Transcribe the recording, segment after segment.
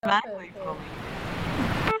Automatically for me.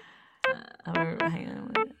 Hang on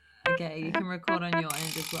a minute. Okay, you can record on your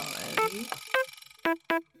end as well, Irby.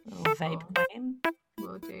 Little vape claim.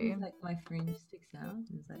 Will do. It's like my fringe sticks out.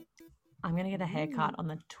 It's like, I'm going to get a haircut on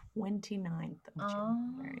the 29th of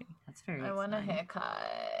January. that's very I want a exciting.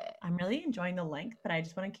 haircut. I'm really enjoying the length, but I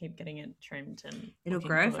just want to keep getting it trimmed. And It'll looking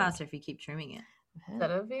grow good. faster if you keep trimming it.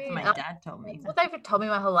 That'll be. My dad told me. That's what they've told me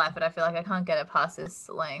my whole life, but I feel like I can't get it past this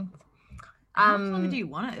length. How long do you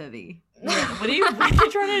want it, Irby? Yeah, what are you trying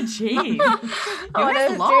to achieve? I want to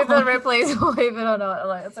do the Ripley's believe it or not.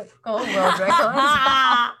 Like it's like called world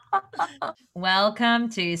record. Welcome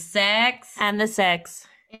to Sex And the sex.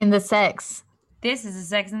 In the sex. This is a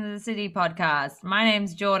Sex and the City podcast. My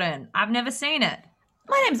name's Jordan. I've never seen it.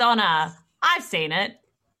 My name's Honor. I've seen it.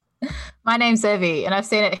 My name's Evie, and I've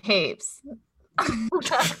seen it heaps.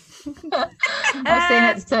 I've seen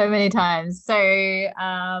it so many times. So,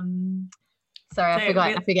 sorry,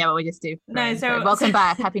 I forget what we just do. No, so welcome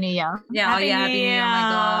back. Happy New Year. Yeah, Happy Happy New Year. Oh my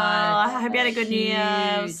I God. hope you had a good New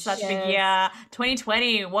Year. It was Huge. such a big year.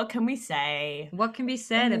 2020, what can we say? What can be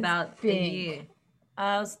said about the big. year?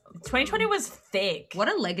 2020 was thick. What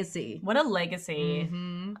a legacy. What a legacy.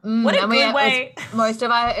 Mm-hmm. What a And good way.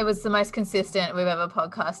 It was the most consistent we've ever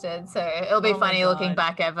podcasted. So it'll be Oh my funny looking God.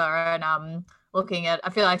 back ever and looking at. I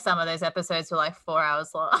feel like some of those episodes were like 4 hours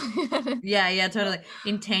long. Yeah, totally.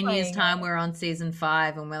 In 10 years' Playing time, it. we're on season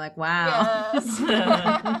 5 and we're like, wow.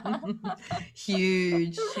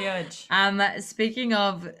 Huge. Huge. Speaking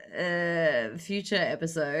of future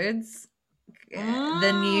episodes,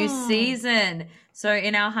 the new season. So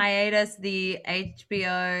in our hiatus, the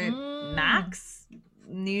HBO Max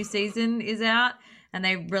new season is out, and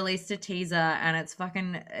they released a teaser, and it's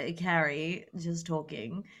fucking Carrie just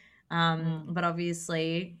talking. But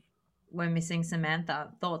obviously, we're missing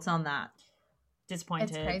Samantha. Thoughts on that? Disappointed.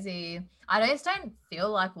 It's crazy. I just don't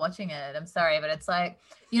feel like watching it. I'm sorry, but it's like,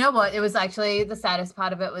 you know what? It was actually the saddest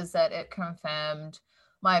part of it was that it confirmed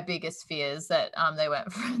my biggest fears that they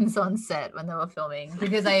weren't friends on set when they were filming,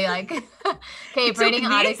 because they like keep reading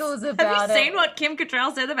articles about it. Have you seen what Kim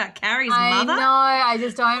Cattrall said about Carrie's I mother? know. I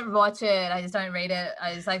just don't watch it. I just don't read it.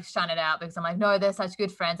 I just like shun it out because I'm like, no, they're such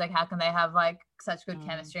good friends. Like, how can they have like such good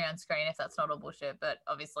chemistry on screen if that's not all bullshit? But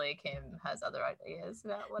obviously, Kim has other ideas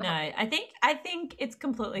about what. No, I think it's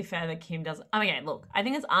completely fair that Kim does. I mean, okay, look, I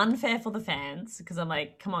think it's unfair for the fans because I'm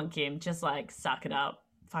like, come on, Kim, just like suck it up,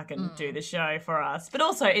 fucking do the show for us. But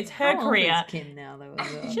also, it's her How old career. is Kim now, though,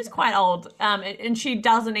 as well? She's quite old, and she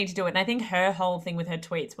doesn't need to do it. And I think her whole thing with her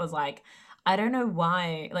tweets was like, I don't know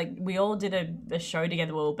why, like, we all did a show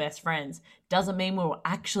together, we were all best friends. Doesn't mean we were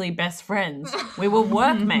actually best friends. We were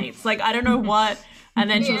workmates. Like, I don't know what. And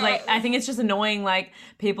then she was like, I think it's just annoying, like,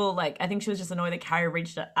 people, like, I think she was just annoyed that Carrie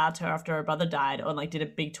reached out to her after her brother died or, like, did a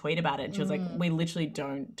big tweet about it. And she was like, we literally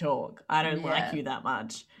don't talk. I don't like you that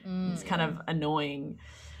much. It's kind of annoying.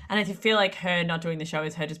 And I feel like her not doing the show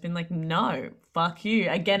is her just being like, no, fuck you.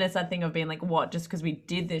 Again, it's that thing of being like, what? Just because we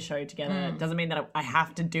did this show together doesn't mean that I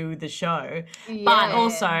have to do the show. Yeah. But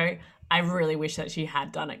also, I really wish that she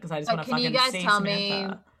had done it because I just want to Can fucking you guys see tell Samantha.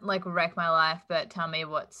 me, like, wreck my life, but tell me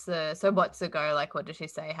what's the go? Like, what did she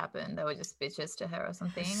say happened? They were just bitches to her or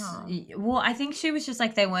something? Or? Well, I think she was just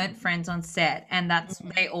like, they weren't friends on set, and that's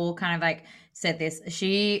they all kind of like said this.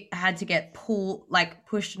 She had to get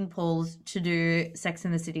pushed and pulled to do Sex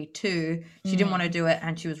and the City 2. She didn't want to do it,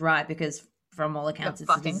 and she was right because from all accounts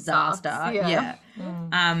it's a disaster. Sucks. Yeah.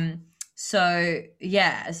 So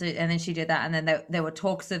and then she did that, and then there were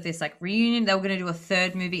talks of this like reunion. They were going to do a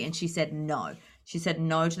third movie, and she said no. She said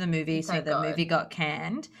no to the movie, so the movie got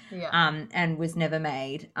canned, and was never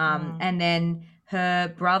made. And then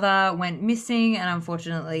her brother went missing, and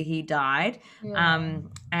unfortunately he died.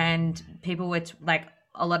 And people were like,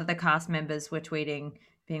 a lot of the cast members were tweeting,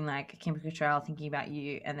 being like, Kim Cattrall, thinking about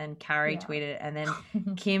you. And then Carrie tweeted, and then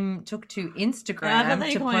Kim took to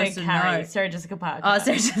Instagram to post a note. Sarah Jessica Parker. Oh,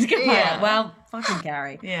 Sarah Jessica Parker. Yeah. Well, fucking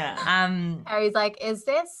Carrie. Yeah. Harry's like, is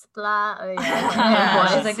this blah? Oh, Yeah,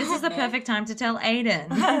 yeah. she's like, this is the perfect time to tell Aiden.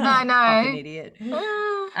 I Fucking know. idiot.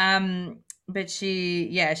 But she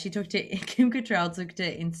took to Kim Cattrall took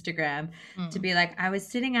to Instagram to be like, I was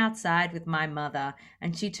sitting outside with my mother,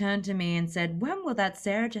 and she turned to me and said, when will that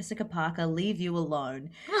Sarah Jessica Parker leave you alone?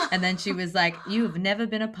 And then she was like, you have never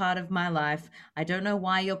been a part of my life. I don't know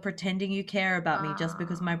why you're pretending you care about me just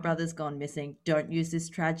because my brother's gone missing. Don't use this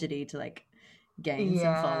tragedy to like gain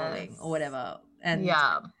some following or whatever. And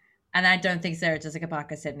And I don't think Sarah Jessica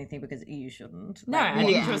Parker said anything because you shouldn't. No, Like, I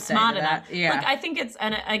think she was smart enough. enough. Yeah. Like, I think it's,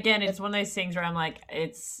 and again, it's one of those things where I'm like,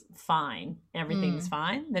 it's fine. Everything's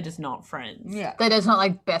fine. They're just not friends. Yeah. They're just not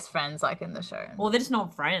like best friends like in the show. Well, they're just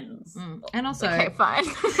not friends. And also, okay, fine.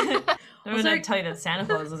 I'm going to tell you that Santa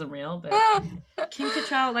Claus isn't real, but Kim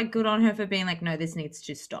Cattrall, like, good on her for being like, no, this needs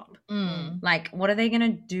to stop. Like, what are they going to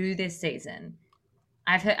do this season?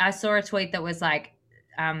 I saw a tweet that was like,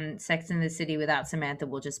 Sex in the City without Samantha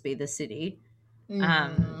will just be the city.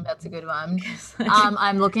 That's a good one.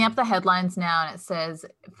 I'm looking up the headlines now, and it says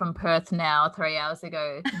from Perth Now 3 hours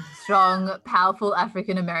ago, strong, powerful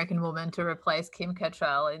African-American woman to replace Kim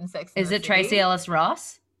Cattrall in Sex in the City. Is it Tracy Ellis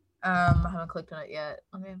Ross? I haven't clicked on it yet.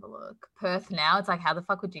 Let me have a look. Perth Now. It's like, how the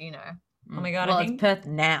fuck would you know? Oh my God, well, I think it's Perth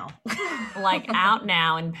Now. like Out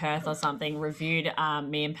Now in Perth or something reviewed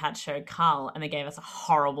me and Pat's show Cull, and they gave us a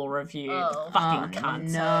horrible review. Fucking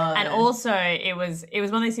cunts. No. And also it was one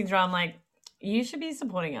of those things where I'm like, you should be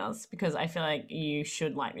supporting us because I feel like you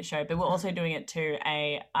should like the show. But we're also doing it to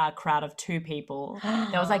a crowd of 2 people.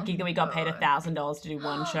 There was like gig that we got paid $1,000 to do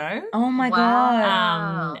one show. Oh my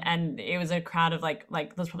God. And it was a crowd of like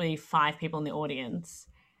there's probably 5 people in the audience.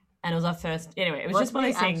 And it was our first. Anyway, it was just one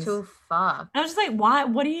of those things. Fuck? I was just like, why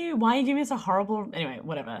are you giving us a horrible? Anyway,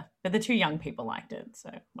 whatever. But the 2 young people liked it,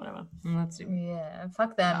 so whatever. Yeah,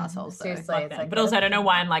 fuck them. Assholes, seriously, fuck it's them. like. But also, I don't know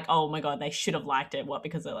why I'm like, oh my God, they should have liked it. What?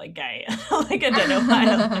 Because they're like gay. Like I don't know why.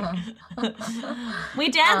 I'm like, we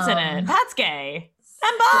dance in it. Pat's gay.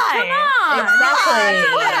 And bye.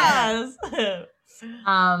 Exactly.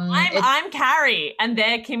 I'm Carrie and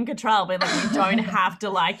they're Kim Cattrall, but like you don't have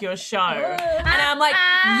to like your show. And I'm like,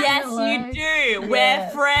 yes, you do. We're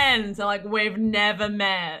friends. And like we've never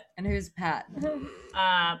met. And who's Pat?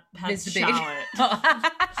 Pat's Charlotte.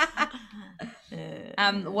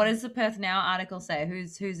 What does the Perth Now article say?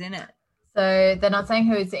 Who's in it? So they're not saying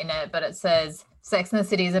who's in it, but it says Sex in the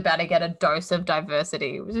City is about to get a dose of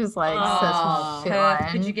diversity, which is like such a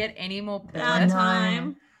Perth. Could you get any more Perth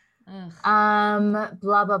time? Blah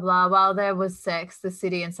blah blah. While there was sex, the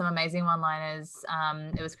city, and some amazing one-liners,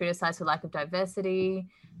 it was criticized for lack of diversity.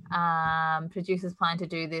 Producers plan to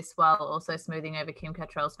do this while also smoothing over Kim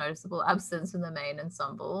Cattrall's noticeable absence from the main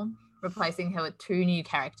ensemble, replacing her with 2 new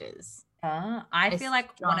characters. I feel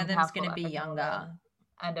like one of them's going to be younger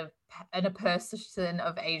and a person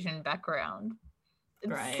of Asian background.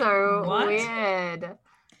 It's Great. so What? weird.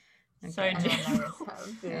 So it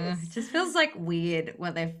just feels like weird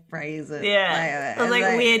when they phrase it. Yeah. It's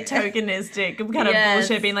like weird tokenistic kind of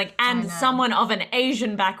bullshit being like, and someone of an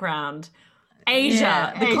Asian background.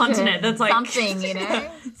 Asia, the continent. That's like something, you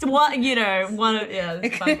know. So what, you know, one of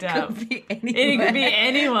it's fucked up. It could be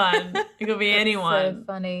anyone. It could be anyone. So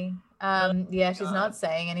funny. Yeah, she's not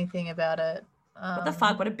saying anything about it. What the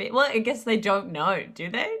fuck would it be? Well, I guess they don't know, do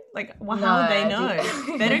they? Like, well, how would they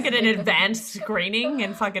know? They don't get an advanced screening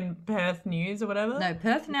in fucking Perth News or whatever. No,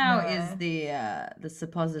 Perth Now is the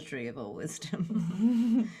suppository of all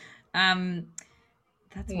wisdom.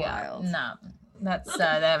 That's wild. No, that's they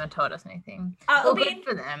haven't told us anything. Good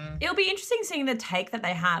for them. It'll be interesting seeing the take that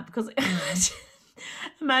they have because.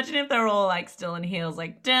 Imagine if they're all like still in heels,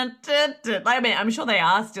 like dun, dun, dun. Like, I mean, I'm sure they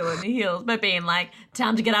are still in the heels, but being like,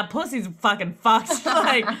 time to get our pussies fucking fucked.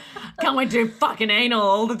 Like, can't we do fucking anal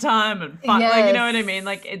all the time and fuck? Like, you know what I mean?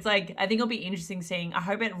 Like, it's like I think it'll be interesting seeing. I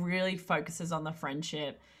hope it really focuses on the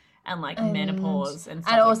friendship and like menopause and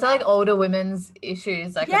stuff. And also like older women's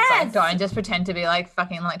issues. Like, it's like, don't just pretend to be like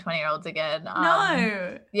fucking like 20-year-olds again.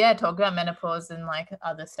 No. Yeah, talk about menopause and like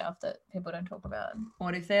other stuff that people don't talk about.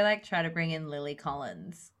 What if they like try to bring in Lily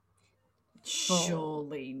Collins?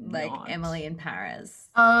 Surely like not. Emily in Paris.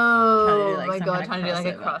 Oh my God, trying to do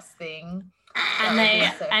like a cross thing.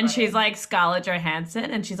 And she's like Scarlett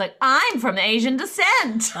Johansson, and she's like, I'm from Asian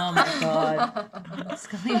descent. Oh my God.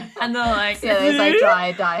 And they're like, yeah, there's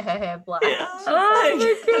like dye her hair black. Oh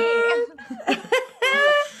my God.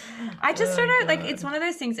 I just don't know. Like, it's one of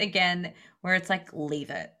those things again where it's like, leave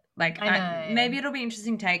it. Like, maybe it'll be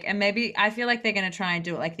interesting take, and maybe I feel like they're going to try and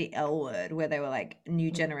do it like the L Word, where they were like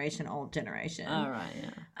new generation, old generation. All right,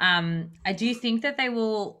 yeah. Do you think that they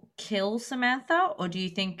will kill Samantha, or do you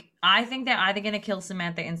think? I think they're either going to kill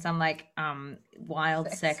Samantha in some like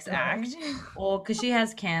wild sex act, or because she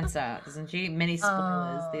has cancer, doesn't she? Many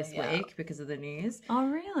spoilers this week because of the news. Oh,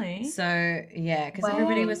 really? So yeah, because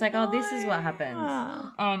everybody was like, "Oh, this is what happens."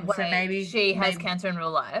 So maybe she has cancer in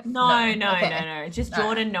real life. No. Just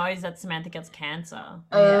Jordan knows that Samantha gets cancer.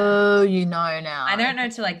 Oh, you know now. I don't know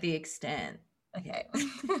to like the extent. Okay.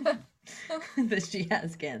 that she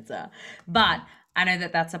has cancer, but I know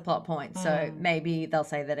that that's a plot point, so maybe they'll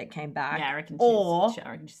say that it came back. Yeah, I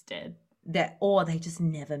reckon she's dead. or they just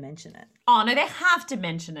never mention it. Oh no, they have to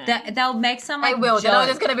mention it. They'll make some I like will. They're all joke.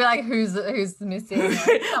 just gonna be like, who's missing?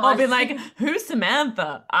 I'll be like, who's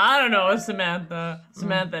Samantha? I don't know Samantha.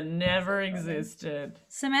 Samantha never existed.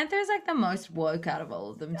 Samantha is like the most woke out of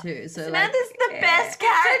all of them too. So Samantha's the best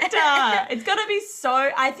character. It's gonna be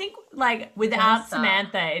so. I think like without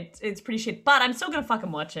Samantha, it's pretty shit. But I'm still gonna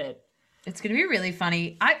fucking watch it. It's gonna be really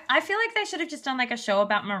funny. I feel like they should have just done like a show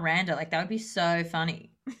about Miranda. Like that would be so funny.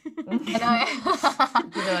 I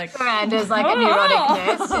know. Like, Miranda's like a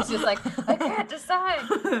neurotic nurse. She's just like, I can't decide.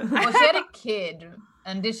 Well, she had a kid.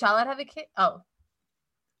 And did Charlotte have a kid? Oh.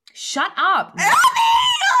 Shut up.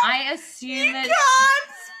 I assume that... You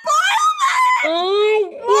can't spoil that!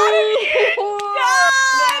 Oh, what have you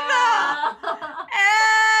done?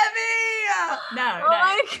 Abby! No, Oh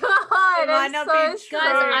my God. might I'm not so be true.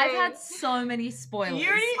 guys, sorry. I've had so many spoilers. You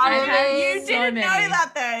I've didn't know many.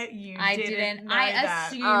 that though. You I didn't. didn't. Know I that.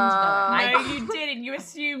 assumed No, though. you didn't. You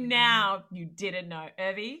assume now. You didn't know,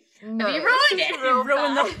 Irvi. No, You ruined it. You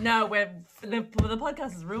ruined the. No, the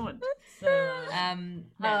podcast is ruined. So,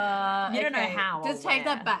 no. You don't know how. Just or take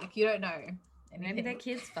where. that back. You don't know. Maybe anything. their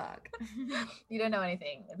kids fuck. You don't know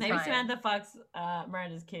anything. It's Maybe fine. Samantha fucks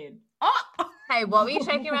Miranda's kid. Oh! Hey, what were you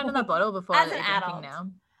shaking around in the bottle before As that an you're adult. drinking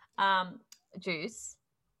now? Juice.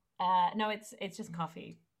 No, it's just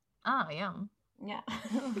coffee. Oh, yum. Yeah.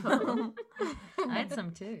 I had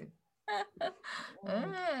some too.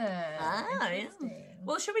 Interesting.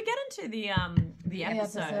 Well, should we get into the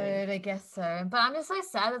episode? I guess so. But I'm just so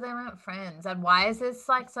sad that they weren't friends. And why is this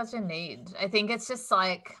like such a need? I think it's just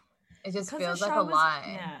like it just 'Cause feels the like show a was- lie.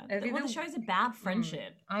 Yeah. Irvi, Well, the show's about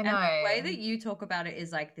friendship. I know. And the way that you talk about it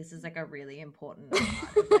is like this is like a really important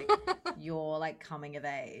part of like your like coming of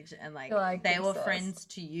age and like, You're, like, they were obsessed. friends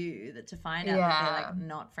to you that to find out that they're like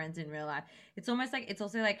not friends in real life. It's almost like it's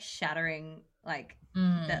also like shattering like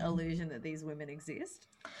the illusion that these women exist.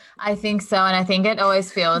 I think so, and I think it always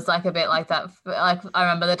feels like a bit like that. Like I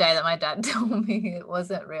remember the day that my dad told me it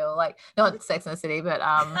wasn't real, like not Sex and the City, but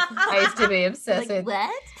I used to be obsessed with what?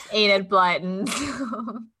 Enid Blyton's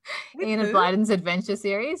Enid who? Blyton's adventure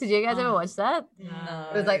series. Did you guys ever watch that? No.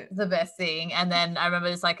 It was like the best thing. And then I remember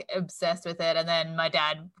just like obsessed with it. And then my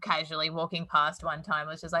dad casually walking past one time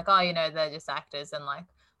was just like, oh, you know, they're just actors and like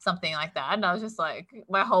something like that. And I was just like,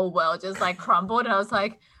 my whole world just like crumbled. And I was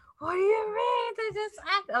like, what do you mean? They're just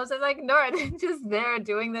act. I was just like, no, they're just there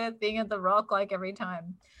doing their thing at the Rock like every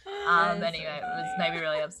time. Anyway, it was made me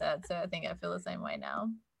really upset. So I think I feel the same way now.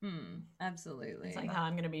 Absolutely. It's like how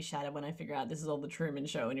I'm gonna be shattered when I figure out this is all the Truman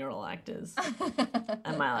Show and you're all actors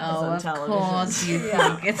and my life is on of television. course you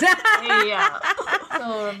Yeah. think it's Yeah.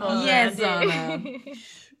 So Yes, romantic.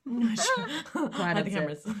 Quite I think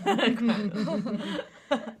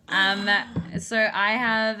so I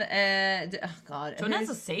have oh god, Jordan has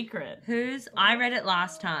a secret. I read it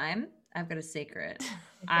last time. I've got a secret.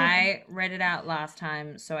 I read it out last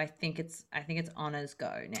time, so I think it's Anna's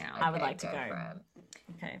go now. I would like to go go. for it.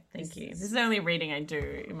 Okay, thank you. This is the only reading I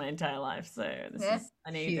do in my entire life, so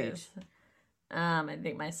I need Huge. this. I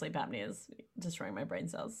think my sleep apnea is destroying my brain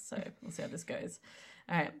cells, so we'll see how this goes.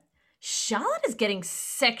 All right. Charlotte is getting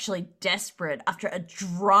sexually desperate after a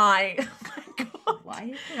dry. Oh my god! Why?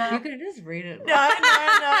 You could have just read it.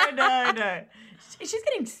 No. She's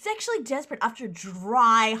getting sexually desperate after a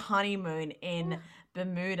dry honeymoon in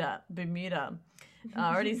Bermuda.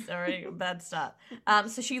 Already a bad start.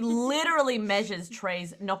 So she literally measures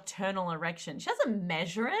Trey's nocturnal erection. She doesn't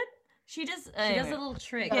measure it. She just She does a little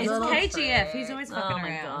trick. Does It's a little KGF. trick. He's always fucking Oh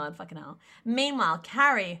around. my god, fucking hell. Meanwhile,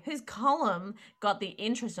 Carrie, whose column got the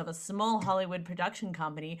interest of a small Hollywood production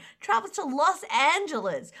company, travels to Los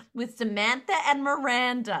Angeles with Samantha and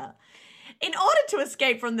Miranda in order to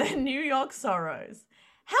escape from their New York sorrows.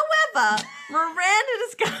 However, Miranda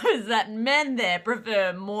discovers that men there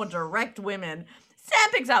prefer more direct women. Sam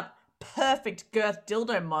picks up perfect girth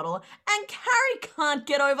dildo model, and Carrie can't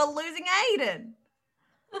get over losing Aiden.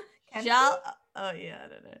 Oh yeah, I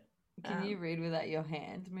don't know. Can you read without your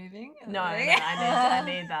hand moving? No, I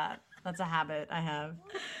need that. That's a habit I have.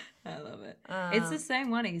 I love it. It's the same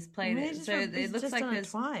one. He's played Maybe it. just So it looks like done it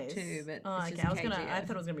there's twice. two, but Oh, it's okay. just I KGF.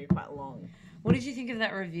 thought it was gonna be quite long. What did you think of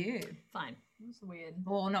that review? Fine. It's weird.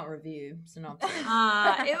 Well, not review, synopsis.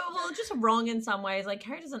 Just wrong in some ways. Like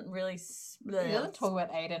Carrie doesn't really. He doesn't talk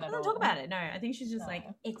about Aiden at all. Doesn't talk about it. No, I think she's just like,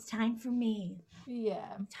 it's time for me. Yeah.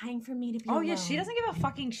 Time for me to be. Oh yeah, she alone." doesn't give a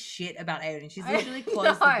fucking shit about Aiden. She's I literally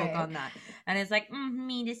closed the book know. on that, and it's like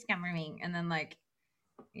me discovering, and then like,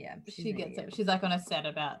 yeah, She gets it. She's like on a set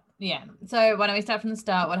about So why don't we start from the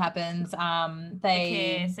start? What happens?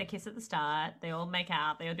 They kiss at the start. They all make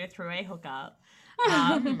out. They all do a three-way hookup.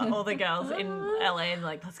 all the girls in LA and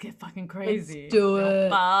like, let's get fucking crazy. Let's do it.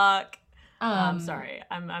 Fuck. Sorry,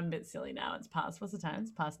 I'm a bit silly now. It's past. What's the time?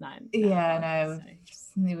 It's past 9. Yeah, no,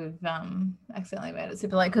 we've accidentally made it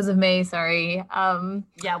super late because of me. Sorry.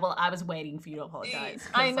 Yeah, well, I was waiting for you to apologize.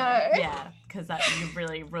 I know. Yeah, because that you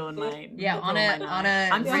really ruined my. Yeah,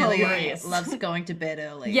 Anna really loves going to bed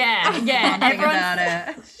early. Yeah. Everyone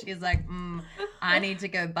about it. She's like, I need to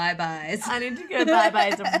go bye-byes. I need to go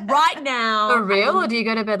bye-byes right now. For real, or do you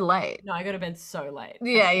go to bed late? No, I go to bed so late.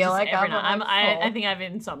 Yeah, you're like every night. I think I have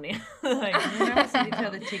insomnia. Like, you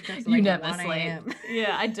never sleep.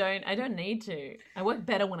 Yeah, I don't need to. I work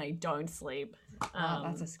better when I don't sleep.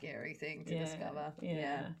 That's a scary thing to discover.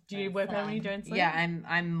 Yeah. Do you work better when you don't sleep? Yeah,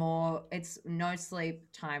 I'm more. It's no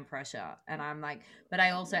sleep, time pressure, and I'm like. But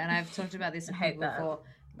I also, and I've talked about this with people before.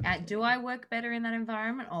 Do I work better in that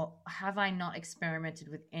environment, or have I not experimented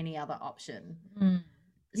with any other option?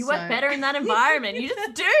 You work better in that environment. You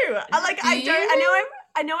just do.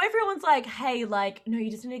 I know everyone's like, hey, like, no,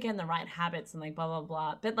 you just need to get in the right habits and like blah blah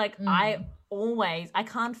blah. But like I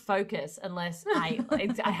can't focus unless I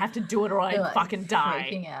have to do it or I like fucking die.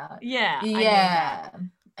 Freaking out. Yeah. Yeah.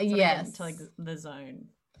 Yes. To like the zone.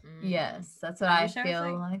 Yes, that's what I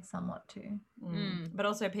feel like somewhat too. But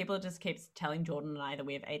also people just keeps telling Jordan and I that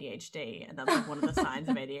we have ADHD, and that's like one of the signs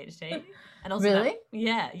of ADHD. And also really?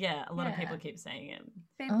 A lot of people keep saying it.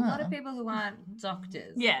 A lot of people who aren't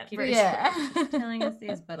doctors keep telling us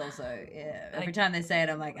this, but also every time they say it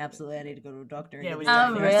I'm like, absolutely, I need to go to a doctor.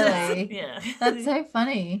 Oh really? Yeah. That's so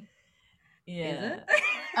funny. Yeah. Is it?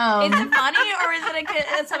 Is it funny, or is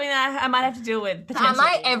it something that I might have to deal with potentially?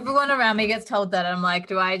 Like everyone around me gets told that, and I'm like,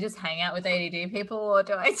 do I just hang out with ADD people, or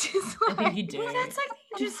do I just like... I think you do. Well, that's like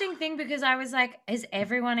the interesting thing, because I was like, is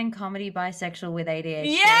everyone in comedy bisexual with ADHD?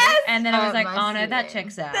 Yes! And then I was like, oh no, that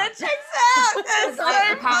checks out. That checks out. That's so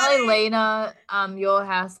like, apparently funny. Lena, your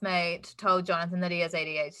housemate, told Jonathan that he has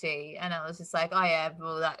ADHD, and I was just like, oh yeah,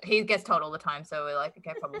 well that he gets told all the time, so we're like,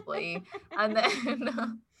 okay, probably.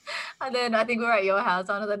 And then I think we were at your house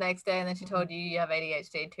on the next day, and then she told you have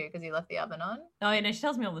ADHD too because you left the oven on. Oh, yeah, no, she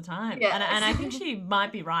tells me all the time. Yes. And I think she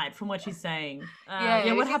might be right from what she's saying.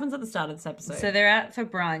 What happens at the start of this episode? So they're out for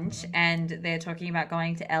brunch, and they're talking about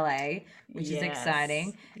going to LA, which is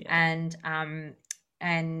exciting. Yeah.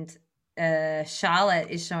 And Charlotte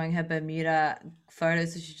is showing her Bermuda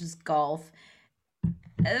photos, which is just golf.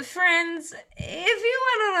 Friends, if you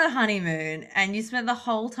went on a honeymoon and you spent the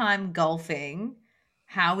whole time golfing,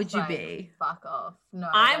 how would you be? Fuck off. No,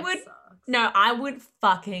 I would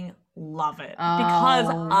fucking love it because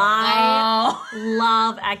I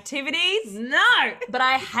love activities. No. But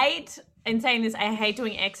I hate, in saying this, I hate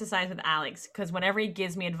doing exercise with Alex because whenever he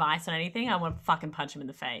gives me advice on anything, I want to fucking punch him in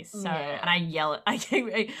the face. So and I yell at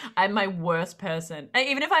I'm my worst person.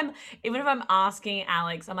 Even if I'm asking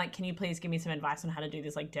Alex, I'm like, can you please give me some advice on how to do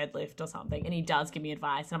this like deadlift or something? And he does give me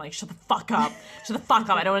advice, and I'm like, shut the fuck up. Shut the fuck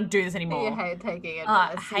up. I don't want to do this anymore. You hate taking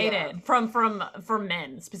advice. I hate it from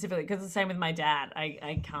men specifically, because it's the same with my dad.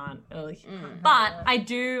 I can't. But I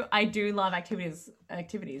do love activities.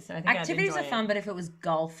 So I think activities are fun, but if it was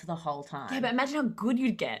golf the whole time. Yeah, but imagine how good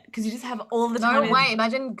you'd get, because you just have all the time. No way.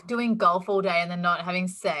 Imagine doing golf all day and then not having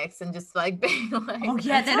sex and just like being like, oh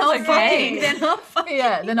yeah, they're not fucking. They're not fucking.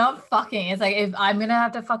 Yeah, they're not fucking. It's like, if I'm gonna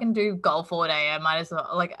have to fucking do golf all day, I might as well,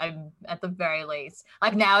 like, I'm at the very least.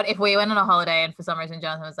 Like now, if we went on a holiday and for some reason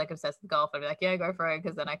Jonathan was like obsessed with golf, I'd be like, yeah, go for it,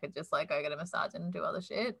 because then I could just like go get a massage and do other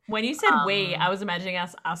shit. When you said we, I was imagining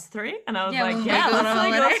us three, and I was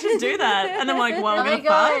let's just do that. And I'm like, well, we're gonna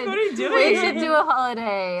fuck. What are you doing? We should do a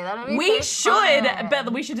holiday. That'd be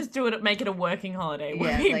but we should just do it. Make it a working holiday.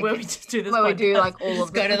 Where we just do this. Where we do like all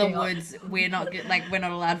of go to the woods. We're not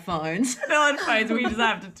allowed phones. We're not allowed phones. We just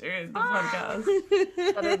have to do the podcast.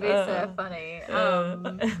 That'd be so funny.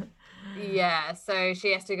 Yeah. So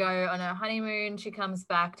she has to go on her honeymoon. She comes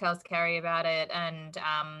back, tells Carrie about it, and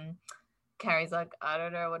Carrie's like, I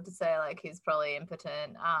don't know what to say. Like, he's probably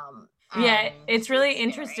impotent. Yeah, it's really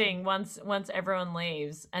interesting once everyone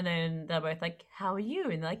leaves, and then they're both like, how are you?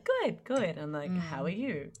 And they're like, good. And like, how are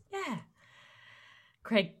you? Yeah.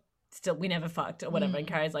 Craig, still, we never fucked or whatever. And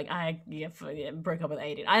Carrie's like, I broke up with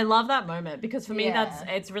Aiden. I love that moment, because for me,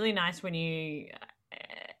 it's really nice when you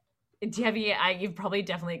you've probably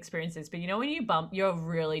definitely experienced this, but you know when you're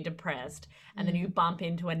really depressed and then you bump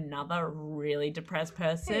into another really depressed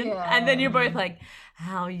person and then you're both like,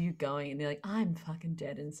 how are you going? And they're like, I'm fucking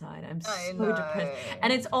dead inside. I'm so depressed.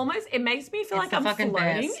 And it makes me feel like I'm floating.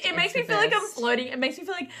 Best. It makes me feel like I'm floating. It makes me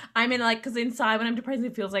feel like I'm in like, because inside when I'm depressed,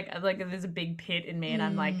 it feels like there's a big pit in me and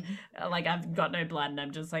I'm like I've got no blood and I'm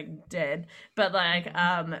just like dead. But like,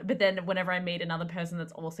 but then whenever I meet another person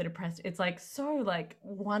that's also depressed, it's like so like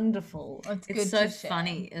wonderful. It's so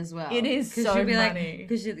funny as well. It is so funny.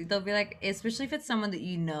 Because they'll be like, especially if it's someone that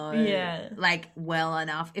you know like well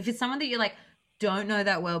enough. If it's someone that you like don't know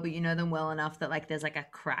that well, but you know them well enough that like there's like a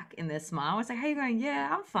crack in their smile. It's like, how you going?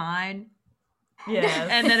 Yeah, I'm fine. Yeah.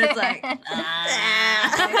 And then it's like,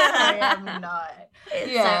 I am not.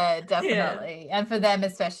 Yeah, definitely. And for them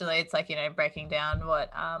especially, it's like, you know, breaking down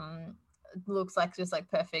what looks like just like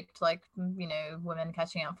perfect, like, you know, women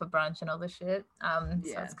catching up for brunch and all this shit. So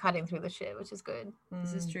it's cutting through the shit, which is good.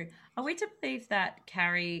 This is true. Are we to believe that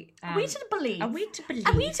Carrie Are we to believe that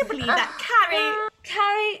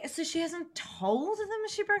Carrie, so she hasn't told them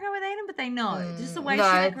she broke up with Aiden, but they know. Just the way she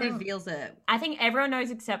like reveals it. I think everyone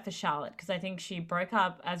knows except for Charlotte, because I think she broke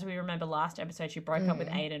up, as we remember last episode, she broke up with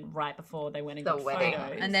Aiden right before they went and got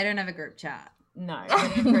photos. And they don't have a group chat. No,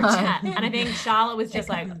 group chat. And I think Charlotte was just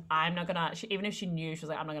like, I'm not gonna, even if she knew, she was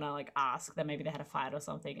like, I'm not gonna like ask that maybe they had a fight or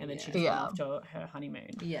something, and then she just went off to her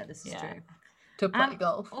honeymoon. Yeah, this is true. To play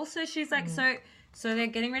golf. Also, she's like, so they're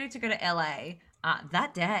getting ready to go to LA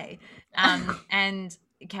that day, and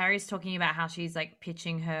Carrie's talking about how she's like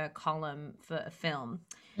pitching her column for a film,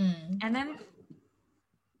 and then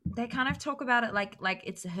they kind of talk about it like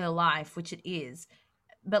it's her life, which it is.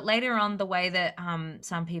 But later on, the way that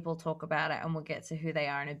some people talk about it, and we'll get to who they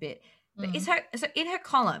are in a bit. But is her so in her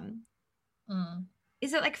column?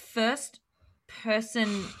 Is it like first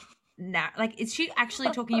person? Like, is she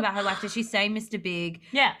actually talking about her life? Does she say Mr. Big?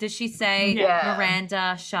 Yeah. Does she say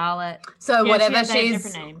Miranda, Charlotte? So whatever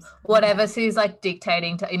she's like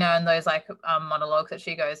dictating to, you know, and those like monologues that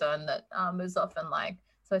she goes on that is often like,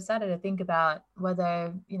 so I started to think about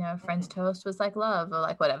whether, you know, French toast was like love or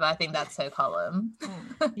like whatever. I think that's her column.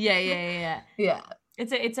 Yeah.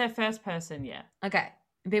 It's a first person, Okay.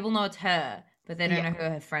 And people know it's her, but they don't know who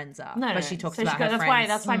her friends are. No, but she talks about her that's friends.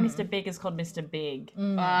 That's why Mr. Big is called Mr. Big.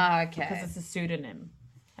 Okay. Because it's a pseudonym.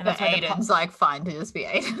 And but that's Aiden's like fine to just be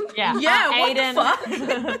Aiden. Yeah. Aiden. What the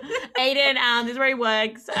fuck? Aiden, this is where he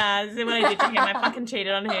works. This is what I did to him. I fucking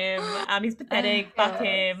cheated on him. He's pathetic. Fuck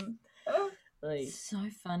him. So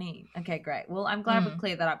funny. Okay, great. Well, I'm glad we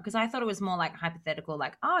cleared that up, because I thought it was more like hypothetical,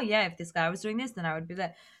 like, oh yeah, if this guy was doing this, then I would be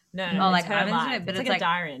there. No, like her life. But it's like a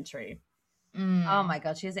diary entry. Oh my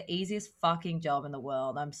god, she has the easiest fucking job in the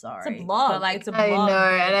world. I'm sorry. It's a blog. But, like, it's a blog. I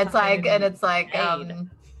know, and it's like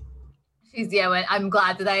she's when I'm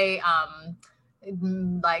glad that they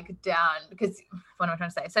like down, because what am I trying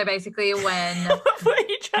to say? So basically when what are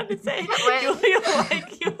you trying to say?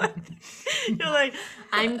 You're like,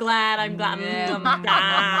 I'm glad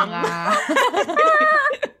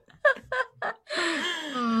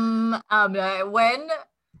when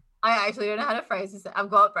I actually don't know how to phrase this. I've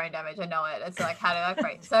got brain damage. I know it. It's like, how do I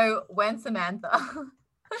phrase? So when Samantha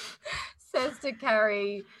says to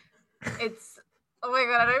Carrie, it's, oh my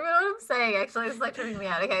God, I don't even know what I'm saying. Actually, it's like tripping me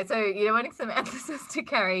out. Okay, so you know when Samantha says to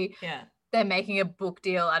Carrie, they're making a book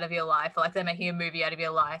deal out of your life, or like they're making a movie out of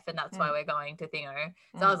your life, and that's why we're going to Thingo.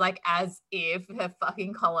 So I was like, as if her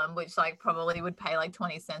fucking column, which like probably would pay like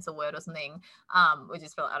 20 cents a word or something, which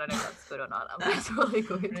is probably, I don't know if that's good or not. That's really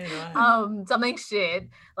good. Really something shit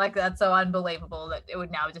like that's so unbelievable that it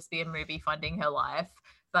would now just be a movie funding her life.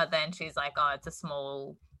 But then she's like, oh, it's a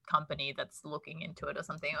small company that's looking into it or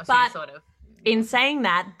something. Or but she sort of. In saying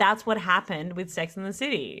that, that's what happened with Sex and the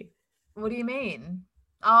City. What do you mean?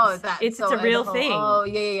 Oh, it's a real thing. Oh,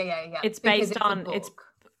 yeah. It's based on it's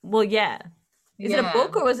well, yeah. Is it a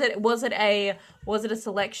book, or was it a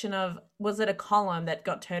selection of, was it a column that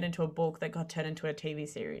got turned into a book that got turned into a TV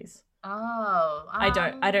series? Oh, I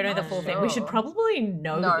don't know the full thing. We should probably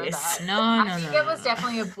know this. I think it was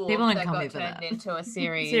definitely a book that got turned into a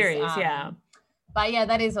series. Yeah. But yeah,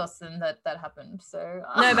 that is awesome that happened. So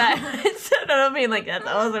no, but it's not mean like that's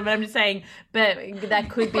awesome. But I'm just saying, but that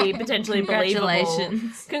could be potentially believable.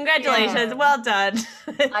 Congratulations, yeah. Well done.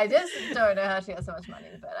 I just don't know how she has so much money,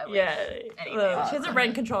 but I wish. Anyway, she has a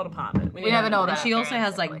rent-controlled apartment. We never know that. She also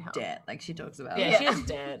has like debt, like she talks about. Yeah, she has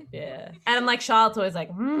debt. Yeah, and I'm like, Charlotte's always like,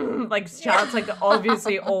 like Charlotte's like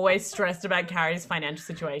obviously always stressed about Carrie's financial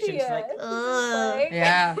situation. She's like,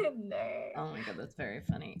 yeah. No. Oh my God, that's very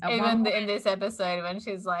funny. Even in this episode when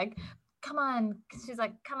she's like, come on. She's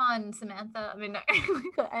like, come on, Samantha. I mean, no,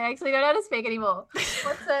 I actually don't know how to speak anymore.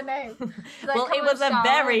 What's her name? Like, well, it was a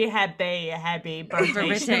very happy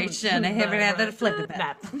rotation. A flip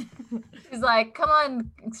She's like, come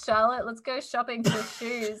on, Charlotte, let's go shopping for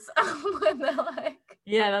shoes. When they're like,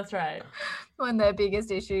 yeah, that's right. When their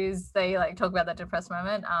biggest issues, they like talk about that depressed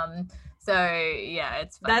moment. So yeah,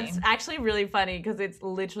 it's funny. That's actually really funny because it's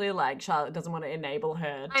literally like Charlotte doesn't want to enable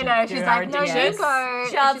her. I know, she's like, no, you go.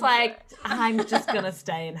 Charlotte's like, I'm just gonna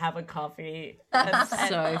stay and have a coffee. That's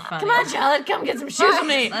so funny. Come on, Charlotte, come get some shoes with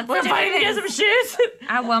me. We're fighting to get some shoes.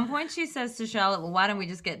 At one point, she says to Charlotte, "Well, why don't we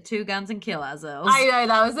just get 2 guns and kill ourselves?" I know,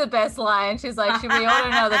 that was the best line. She's like, should we order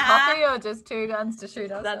another coffee or just 2 guns to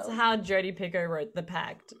shoot ourselves? That's how Jodie Picoult wrote The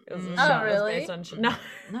Pact. It was really?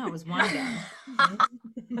 No, it was 1 gun.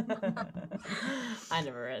 I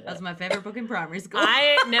never read it. That's my favorite book in primary school.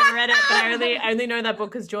 I never read it, but I only know that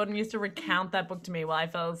book because Jordan used to recount that book to me while I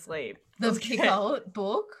fell asleep. The Picoult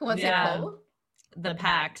book? What's it called? The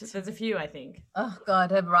Pact. There's a few, I think. Oh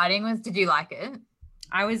God, her writing was. Did you like it?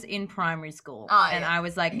 I was in primary school, and I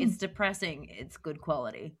was like, it's depressing. It's good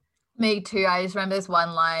quality. Me too. I just remember this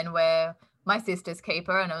one line where my sister's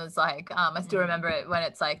keeper, and it was like, I still remember it when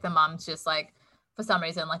it's like the mum's just like, for some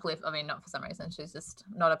reason, like not for some reason, she's just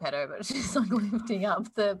not a pedo, but she's like lifting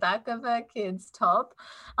up the back of her kid's top,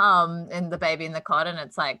 and the baby in the cot, and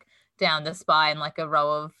it's like down the spine, like a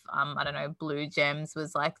row of I don't know, blue gems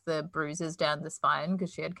was like the bruises down the spine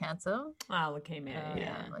because she had cancer. Oh,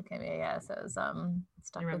 leukemia, leukemia, yeah. So it was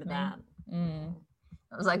stuck with me. That.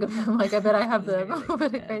 I was like, I bet I have them. I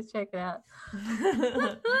better go check it out.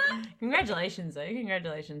 Congratulations, though.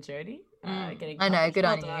 Congratulations, Jodie. I know. Good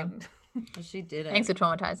on you. She did it. Thanks for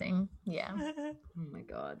traumatizing. Yeah. Oh my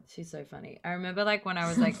God, she's so funny. I remember like when I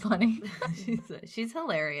was like funny. she's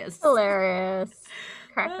hilarious. Hilarious.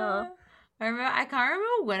 Cracker. I can't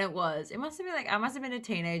remember when it was. It must have been like I must have been a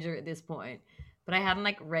teenager at this point. But I hadn't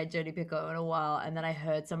like read Jodie Picoult in a while, and then I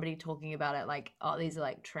heard somebody talking about it like, oh, these are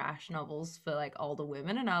like trash novels for like older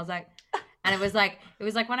women, and I was like, and it was like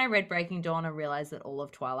when I read Breaking Dawn and realized that all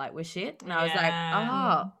of Twilight was shit, and I was like,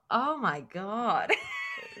 oh my God.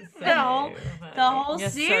 The whole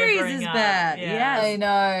series is bad. Yeah, I know.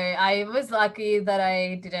 I was lucky that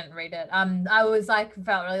I didn't read it. I was like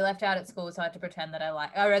felt really left out at school, so I had to pretend that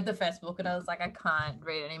I read the first book, and I was like, I can't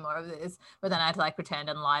read any more of this. But then I had to like pretend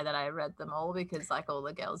and lie that I read them all because like all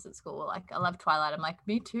the girls at school were like, I love Twilight. I'm like,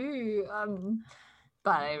 me too.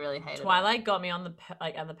 But I really hated Twilight got me on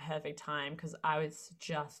at the perfect time because I was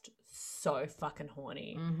just so fucking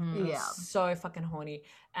horny. Yeah. So fucking horny.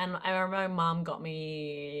 And I remember Mum got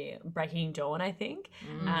me Breaking Dawn, I think.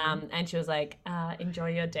 And she was like,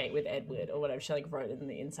 enjoy your date with Edward or whatever. She like wrote it in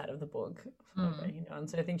the inside of the book for Breaking Dawn.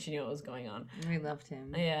 So I think she knew what was going on. We loved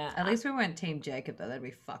him. Yeah. At least we weren't Team Jacob though. That'd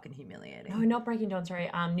be fucking humiliating. No, not Breaking Dawn, sorry.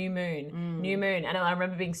 New Moon. New Moon. And I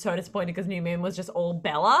remember being so disappointed because New Moon was just all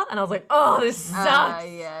Bella. And I was like, oh, this sucks.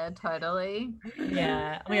 Yeah, totally.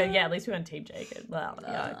 Yeah. Oh my God, yeah, at least we weren't Team Jacob. Wow.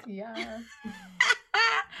 Yeah.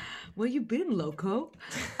 Where you been, loco?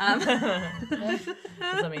 That's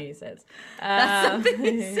something he says. That's something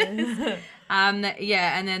he says.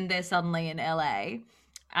 Yeah, and then they're suddenly in LA,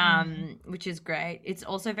 which is great. It's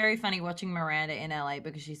also very funny watching Miranda in LA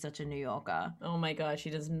because she's such a New Yorker. Oh my God, she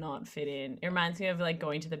does not fit in. It reminds me of like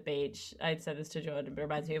going to the beach. I'd said this to Jordan, but it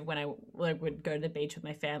reminds me of when I would go to the beach with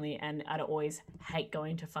my family, and I'd always hate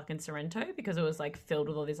going to fucking Sorrento because it was like filled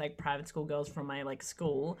with all these like private school girls from my like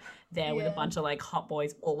school there with a bunch of like hot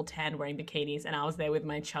boys, all tan, wearing bikinis, and I was there with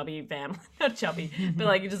my chubby family, not chubby, but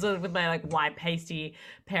like just with my like white pasty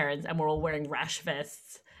parents, and we're all wearing rash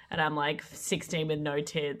vests. And I'm like 16 with no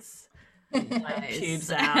tits, like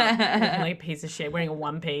pubes out, looking like a piece of shit, wearing a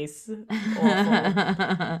one piece.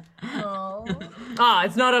 Awful. Oh,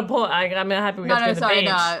 it's not a poor. I'm happy we got to go to the beach.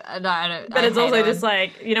 No. But it's also just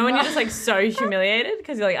like, you know, when you're just like so humiliated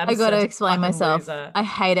because you're like, I got to explain myself. Loser. I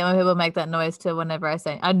hate it when people make that noise to whenever I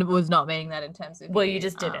say. I was not meaning that in terms of. Well, you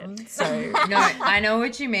just did it. So no, I know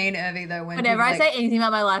what you mean, Irvi. Though whenever I say anything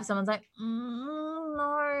about my life, someone's like.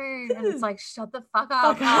 And it's like, shut the fuck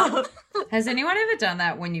up. Has anyone ever done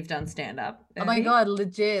that when you've done stand-up? Oh my God,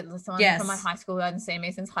 legit. Someone from my high school who hadn't seen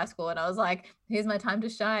me since high school, and I was like, here's my time to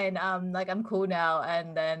shine. Like, I'm cool now.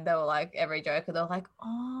 And then they were like, every joke, they were like,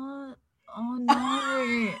 oh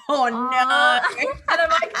no. Oh no. And I'm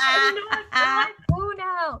like, I'm cool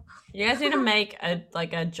now. You guys need to make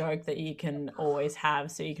a joke that you can always have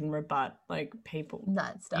so you can rebut like people.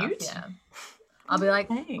 That stuff, yeah. I'll be like,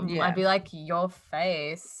 I'd be like, your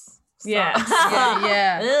face. Yeah.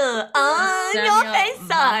 Yeah. Your face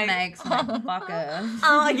sucks. Makes my fucker.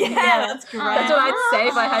 Oh, yeah. That's great. That's what I'd say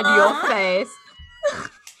if I had your face.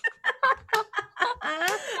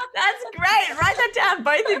 Write that down,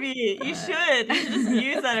 both of you. You should. You should just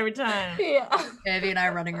use that every time. Yeah. Irvy and I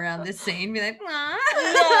running around this scene, be like, "Aw."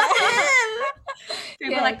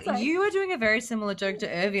 People Yeah, are like, exactly. you are doing a very similar joke to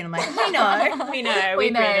Irvy, and I'm like, we know. We know. We We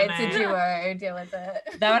know. really It's a duo. Deal with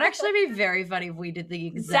it. That would actually be very funny if we did the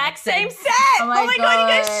Exact same set. Oh Oh my my god,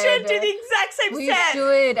 you guys God. should do the exact same We set.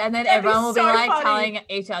 should, and then That'd be everyone will be so like funny. telling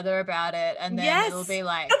each other about it, and then Yes. it'll be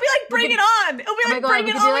like, It'll be like bring could- it on. It'll be oh my like god, bring we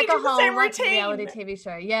it could on. do We like do a the whole same like reality routine. TV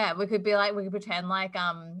show. Yeah, we could pretend like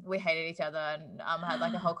we hated each other and had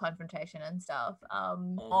like a whole confrontation and stuff.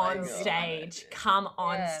 On God. stage. Come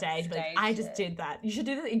on Yeah, stage. But stage I just it. did that. You should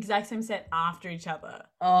do the exact same set after each other.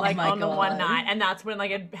 Oh Like my on the God. one night. And that's when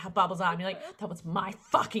like it bubbles up and you're like, that was my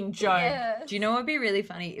fucking joke. Yeah. Do you know what would be really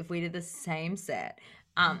funny if we did the same set?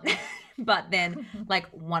 But then like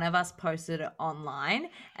one of us posted it online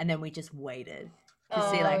and then we just waited to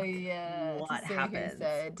see like yeah, to what see who happens.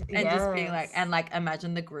 said. And just being like, Yes. and like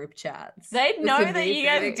imagine the group chats. They'd This know would that be you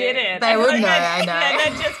guys pretty did good. it. They I would feel like know, they'd- I know. Yeah,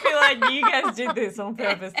 they'd just be like, you guys did this on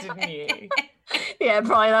purpose, didn't you? yeah,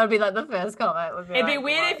 probably that would be like the first comment. Would be It'd be like,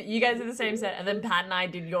 weird what? if you guys did the same set and then Pat and I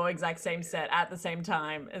did your exact same set at the same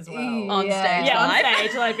time as well. On Yeah. stage. Yeah, on live.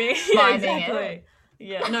 stage, like being yeah, Miming exactly. it.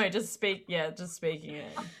 Yeah, no, just speak. Yeah, just speaking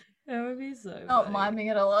it. That would be so Not funny. miming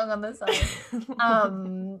it along on the side.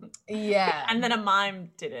 Yeah. And then a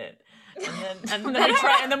mime did it, and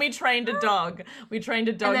then we trained a dog. We trained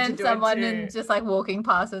a dog And to then do someone it too. and just like walking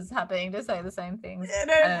past was happening to say the same things. Yeah,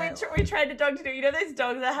 no, we trained a dog to do. You know those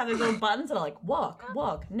dogs that have those little buttons that are like walk,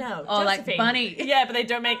 no. Oh, like Josephine. bunny. Yeah, but they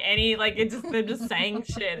don't make any like it. Just they're just saying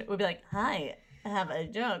shit. We'd be like, hi, I have a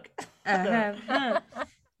joke.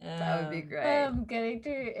 That would be great. Getting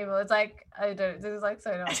too evil. It's like I don't. This is like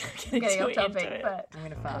so not Getting getting too off into topic, it. but I'm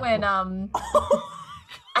gonna fart. when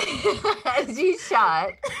as you shut.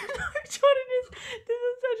 Jordan is this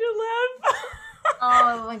is such a laugh.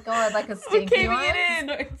 Oh my god, like a We're stinky keeping one. it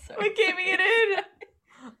in. So We're keeping it in.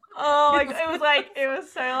 Oh my god, it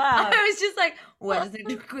was so loud. I was just like, what is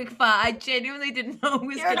it? A quick fart. I genuinely didn't know it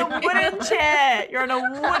was You're in gonna a be wooden chair. You're in a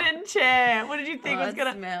wooden chair. What did you think Oh, was it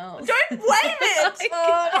gonna? smells. Don't wave it.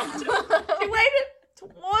 Oh, Wave it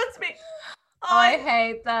towards me. Oh, I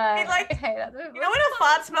hate that. It, like, I hate that. you know when a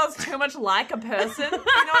fart smells too much like a person? You know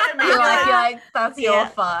what I mean? You're like, that's Yeah, your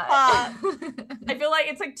fart. I feel like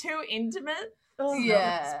it's like too intimate. Oh,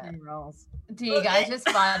 Yeah. Spring rolls. Do you guys just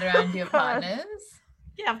fart around your partners?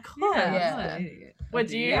 Yeah, of course. Yeah. What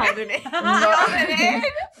do you hold it in? No.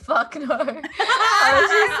 Fuck no. I was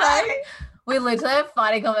just like, we literally have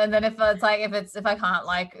fighting on, and then if I can't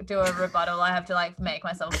like do a rebuttal, I have to like make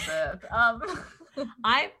myself burp.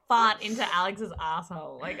 I fart into Alex's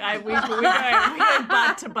asshole. Like we go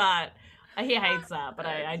butt to butt. He hates that, but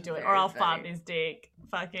I do it. Or I'll fart in his dick.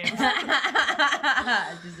 Fucking Just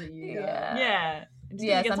that you go. Yeah. yeah.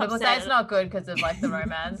 Yeah, He gets some people say upset. it's not good because of like the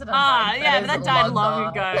romance. And I'm Ah, like, yeah, is but that died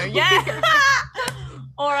long gone. ago. Yeah.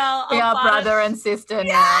 Or I'll We are fart brother and sister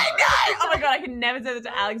Yeah, now. I know. Oh my god, I can never say that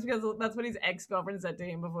to Alex because that's what his ex-girlfriend said to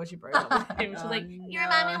him before she broke up with him. She's like, "You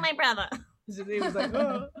remind me of my brother." He was like,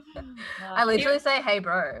 "Oh." I literally say, "Hey,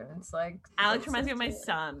 bro." It's like Alex reminds me of my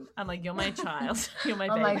son. I'm like, "You're my child. You're my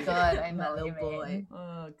Oh baby." my god, I My know what little you boy. mean.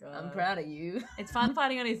 Oh god. I'm proud of you. It's fun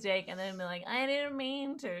fighting on his dick, and then be like, "I didn't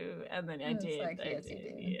mean to," and then I It's did. like, I yes, you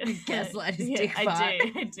did. did. Yeah. Gaslight his Yeah, dick I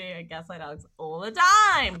fart. do. I gaslight Alex all the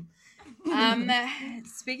time.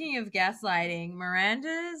 Speaking of gaslighting,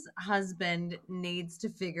 Miranda's husband needs to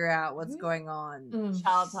figure out what's going on. Mm.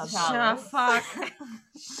 Child's husband.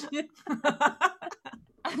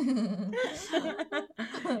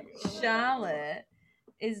 Charlotte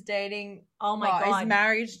is dating Oh my god. is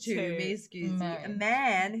married to To- me, excuse me, a married.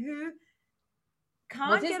 man who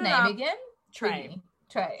can't What's his get it name up. again? Trey.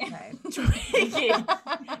 Trey. Okay. Twiggy.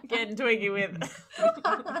 Getting twiggy with.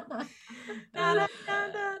 Yeah,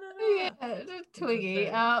 Twiggy.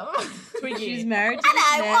 Twiggy. She's married to this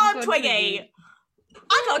Hello, man I'm called Twiggy.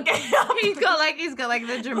 I can't get up. He's got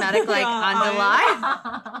the dramatic like Oh,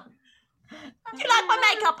 underline. Do you like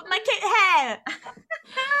my makeup and my cute hair?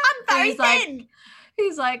 I'm very He's like- thin.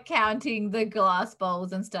 He's like counting the glass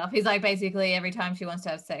bowls and stuff. He's like basically every time she wants to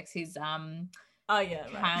have sex, he's Oh yeah,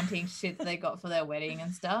 right. counting shit that they got for their wedding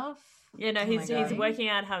and stuff. Yeah, no, Oh my he's God. working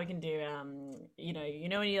out how we can do you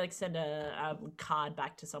know when you like send a card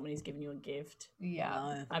back to someone who's giving you a gift. Yeah.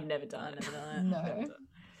 No, I've never done I've it. never done it. No. I've never done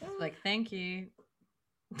It's like thank you.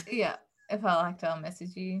 Yeah. If I liked, I'll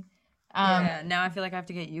message you. Yeah, now I feel like I have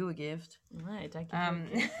to get you a gift. it. Right, I can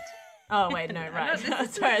do it. Um, Oh wait, no, right.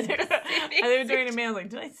 Sorry, I think they were doing it to me. I was like,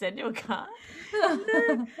 did I send you a card?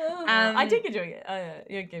 I did get you a gift. Oh yeah,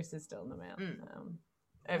 your gift is still in the mail.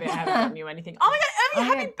 Irving, I haven't gotten you anything. Oh my god,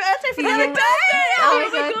 Irving, happy birthday for Yeah. the birthday! Oh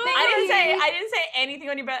my God, I didn't say anything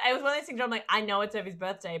on your birthday. It was one of those things where I'm like, I know it's Irving's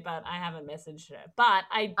birthday, but I haven't messaged her. But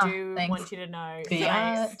I do thanks. want you to know that Bitch.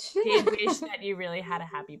 I did wish that you really had a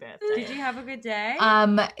happy birthday. Did you have a good day?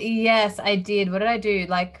 Yes, I did. What did I do?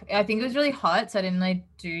 Like, I think it was really hot, so I didn't like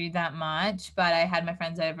do that much. But I had my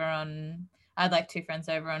friends over on. I had like 2 friends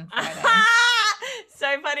over on Friday. So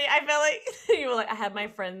funny. I felt like you were like, I had my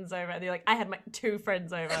friends over. And you're like, I had my 2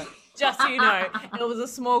 friends over. Just so you know, it was a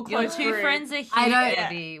small Your close 2 group. friends are here, I know.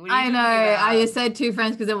 Evie. What are I you know. talking about? I just said 2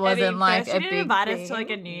 friends because it wasn't Evie, like first a you big didn't invite us thing. to like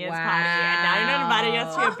a New Year's party, and now you're not inviting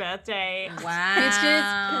us to your birthday. Wow.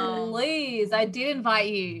 Bitches, please. I did invite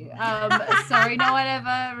you. Sorry, no one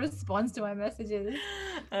ever responds to my messages.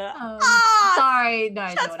 Sorry, no,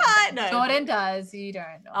 That's Jordan. fine. No. Jordan does. You don't.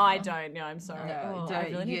 Oh, I don't. No, I'm sorry. No, Oh, I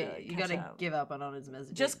really need to you catch gotta up. give up on honest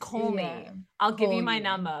messages. Just call Yeah. me. I'll give Call you my you.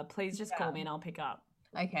 number. Please just call Yeah. me and I'll pick up.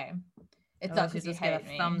 Okay. It's Otherwise up you because you just get hate a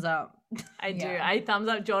me. thumbs up. I do. Yeah. I thumbs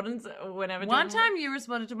up Jordan's whenever. One Jordan- time you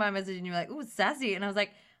responded to my message and you were like, "Oh, sassy," and I was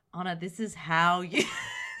like, "Anna, this is how you."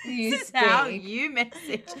 You This is how speak. you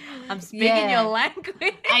message. I'm speaking Yeah. your language.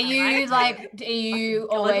 Are you like? Are you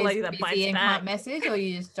Fucking little always lady that bites busy and can't back. message, or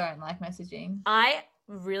you just don't like messaging? I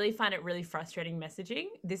really find it really frustrating messaging.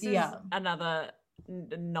 This is Yeah. another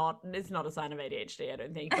it's not a sign of ADHD, I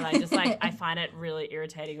don't think, but I just like I find it really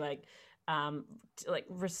irritating, like like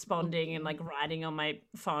responding and like writing on my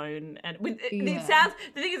phone, and with it Yeah. sounds,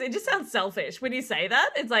 the thing is, it just sounds selfish when you say that.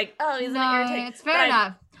 It's like, oh, isn't it No, irritating? it's But fair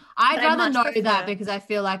enough. I'd but I rather much know prefer- that because I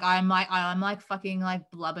feel like I'm like fucking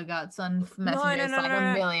like blubberguts on messages, like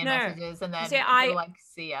a million messages, and then See, I- it'll, like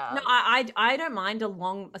see ya. No, I don't mind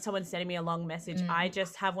someone sending me a long message. Mm. I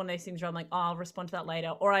just have one of those things where I'm like, oh, I'll respond to that later.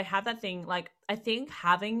 Or I have that thing, like, I think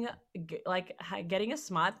getting a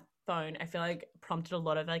smartphone, I feel like prompted a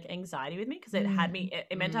lot of like anxiety with me, because it had me,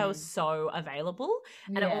 it meant I was so available.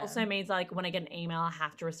 And it also means like when I get an email, I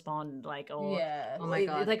have to respond, like, or yeah. Oh my it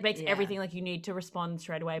God, like makes yeah. everything like you need to respond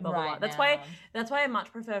straight away, blah blah blah. Right That's why I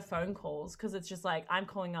much prefer phone calls, because it's just like, I'm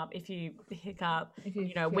calling up, if you pick up, If you're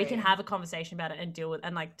you know, we can free. have a conversation about it and deal with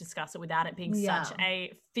and like discuss it without it being Yeah. such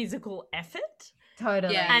a physical effort.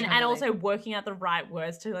 Totally. Yeah. And totally. also working out the right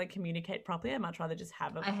words to like communicate properly. I'd much rather just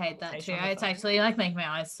have a I hate that too. conversation on the It's phone. actually like making my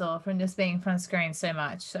eyes sore from just being in front of screen so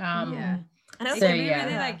much. Yeah. And It also, can be yeah.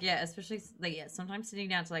 really like, yeah, especially like, yeah, sometimes sitting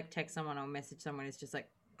down to like text someone or message someone is just like,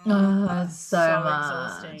 Oh, it's so, so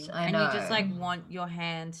much. exhausting. I and know. you just like want your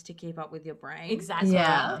hands to keep up with your brain. exactly.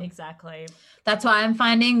 Yeah. Exactly. That's why I'm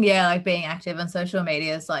finding, like being active on social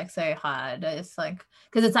media is like so hard. It's like,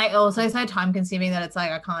 because it's like also so time consuming that it's like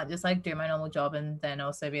I can't just like do my normal job and then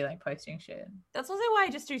also be like posting shit. That's also why I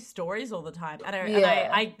just do stories all the time. And Yeah.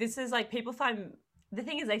 I this is like, people find, the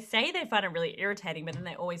thing is, they say they find it really irritating, but then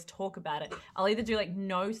they always talk about it. I'll either do like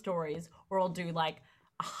no stories, or I'll do like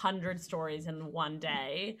 100 stories in one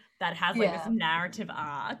day that has like this narrative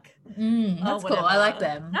arc. That's cool. whatever. I like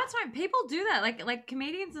them. That's fine. People do that. Like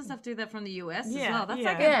comedians and stuff do that from the US as Yeah, well. That's yeah.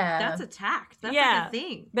 like Yeah. that's a tact. That's Yeah. like a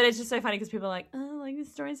thing. But it's just so funny because people are like, oh, like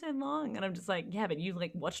this story's so long. And I'm just like, yeah, but you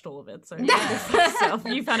like watched all of it. So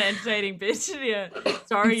you found it entertaining, bitch. Yeah.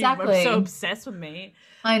 Sorry, Exactly. you're so obsessed with me.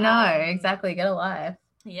 I know. Exactly. Get a life.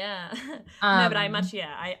 Yeah. No, but I Um, much,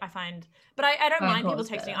 I find, but I don't phone mind people calls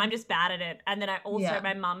texting. better. I'm just bad at it. And then I also, Yeah.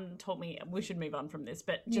 my mum taught me, we should move on from this,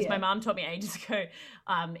 but just Yeah. my mum taught me ages ago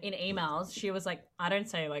in emails, she was like, I don't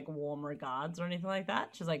say like warm regards or anything like that.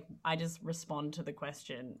 She's like, I just respond to the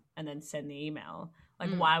question and then send the email.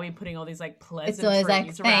 Like, why are we putting all these like It's pleasantries always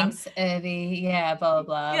like, around? thanks, Irby. Yeah, blah, blah,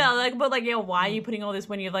 blah. Yeah, like, but like, yeah, why are you putting all this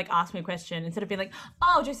when you've like asked me a question instead of being like,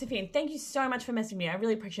 oh, Josephine, thank you so much for messaging me. I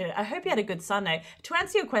really appreciate it. I hope you had a good Sunday. To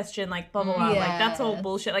answer your question, like, blah, blah, blah, like, that's all Yes.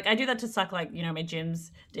 bullshit. Like, I do that to suck, like, you know, my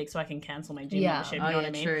gym's dick so I can cancel my gym Yeah. membership. You Oh, know what yeah,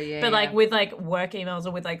 I mean? true, yeah, but like, yeah. with like work emails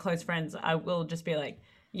or with like close friends, I will just be like,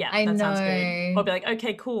 yeah, I that sounds know. good. Or be like,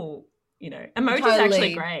 okay, cool. You know, emoji's actually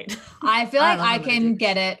Totally. great. I feel I like love I can emojis.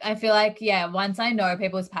 get it. I feel like, once I know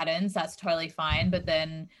people's patterns, that's totally fine. But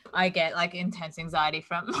then I get like intense anxiety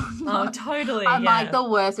from Oh, totally. I'm yeah. like the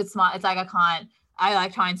worst. It's like I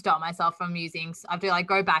like try and stop myself from using. I have to like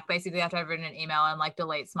go back basically after I've written an email and like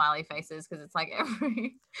delete smiley faces because it's like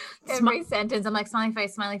every sentence I'm like smiley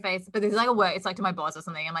face. But this is like a word. It's like to my boss or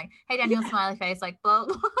something. I'm like, hey Daniel, smiley face, like blah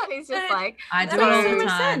blah. And he's just like, I That do it makes all so the much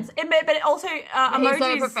time. sense. But it also he's so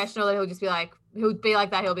emojis. professional that he'll be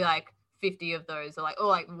like that. He'll be like 50 of those are like, or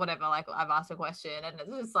like whatever, like I've asked a question and it's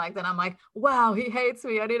just like, then I'm like, wow, he hates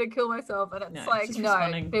me, I need to kill myself. And it's like,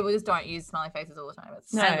 no, people just don't use smiley faces all the time.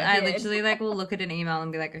 It's no, I literally like will look at an email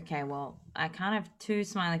and be like, okay, well, I can't have 2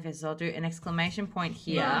 smiley faces. I'll do an exclamation point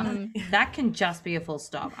here. That can just be a full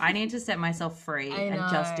stop. I need to set myself free and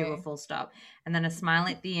just do a full stop. And then a smile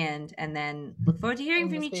at the end, and then look forward to hearing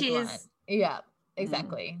from you. Cheers. Yeah,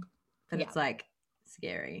 exactly. But it's like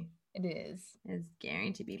scary. It is. It's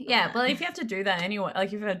scary to be. Yeah, but if you have to do that anyway,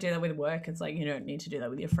 like if you have to do that with work, it's like you don't need to do that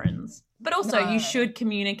with your friends. But also, you should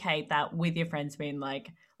communicate that with your friends, being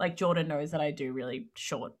like Jordan knows that I do really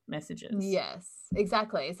short messages. Yes,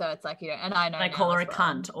 exactly. So it's like, you know, and I know. And I call her a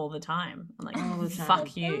cunt all the time. I'm like,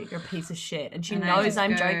 fuck you, you're a piece of shit, and she knows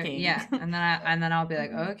I'm joking. Yeah, and then I'll be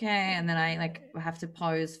like, okay, and then I like have to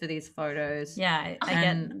pose for these photos. Yeah, I get.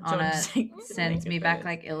 Anna sends me back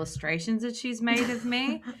like illustrations that she's made of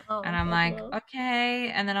me, and I'm like,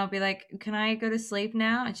 okay, and then I'll be like, can I go to sleep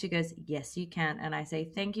now? And she goes, yes, you can, and I say,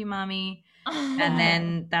 thank you, mommy. And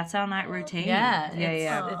then that's our night routine.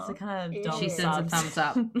 It's the kind of she sends a thumbs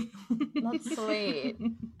up. That's sweet.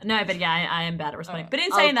 No, but yeah, I am bad at responding. But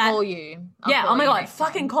in I'll saying that, call you. Oh my god,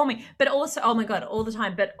 fucking call me. But also, oh my god, all the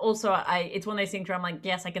time. But also, it's one of those things where I'm like,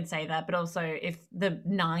 yes, I can say that. But also, if the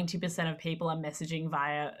 90% of people are messaging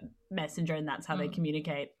via Messenger and that's how they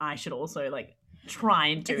communicate, I should also like try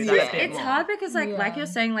and do that. Yeah, it's hard because like you're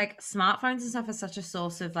saying, like smartphones and stuff are such a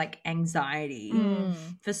source of like anxiety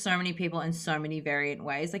for so many people in so many variant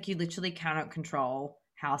ways. Like you literally cannot control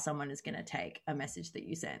how someone is going to take a message that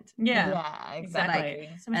you send. Yeah, exactly.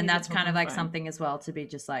 Like, and that's kind of like something as well to be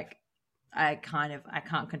just like, I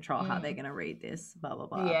can't control how they're going to read this, blah, blah,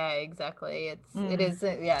 blah. Yeah, exactly.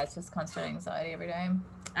 It's just constant anxiety every day.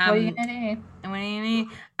 What are you going to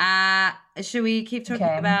do? Should we keep talking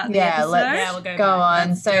about the episode? We'll go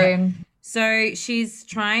on. So she's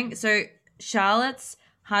trying, Charlotte's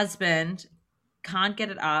husband can't get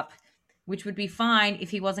it up, which would be fine if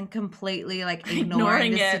he wasn't completely like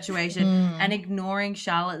ignoring this situation and ignoring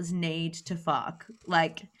Charlotte's need to fuck.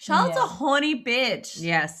 Like Charlotte's a horny bitch.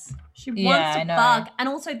 Yes. She wants to fuck. And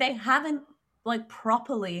also they haven't like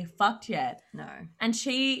properly fucked yet. No. And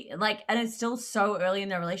she like, and it's still so early in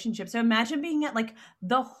their relationship. So imagine being at like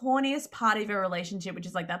the horniest part of your relationship, which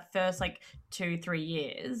is like that first like 2-3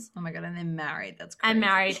 years. Oh my God. And they're married. That's crazy. And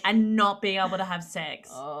married and not being able to have sex.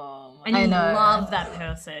 Oh my God. And you love that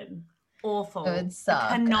person. Awful. It would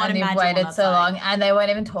suck. I cannot and imagine. You've waited so long and they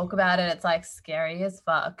won't even talk about it. It's like scary as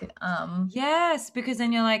fuck. Yes, because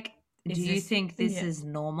then you're like, do you think this is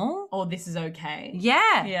normal? Or this is okay?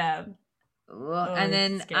 Yeah. Yeah. And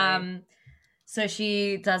then so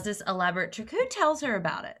she does this elaborate trick. Who tells her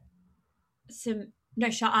about it?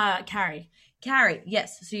 Carrie,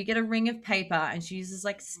 yes. So you get a ring of paper and she uses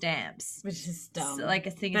like stamps. Which is dumb. So, like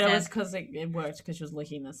a thing but it was because it worked because she was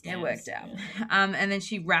licking the stamps. It worked out. Yeah. And then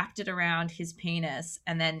she wrapped it around his penis,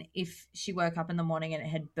 and then if she woke up in the morning and it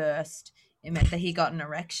had burst, it meant that he got an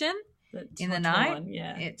erection. In the night,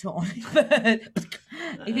 it torn.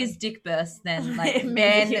 If his dick bursts, then like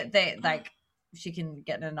they like she can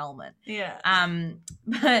get an annulment. Yeah.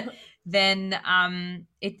 But then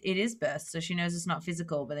it is burst, so she knows it's not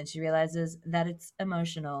physical, but then she realizes that it's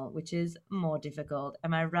emotional, which is more difficult.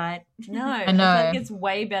 Am I right? No, I know. I think it's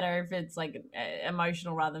way better if it's like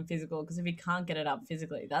emotional rather than physical, because if you can't get it up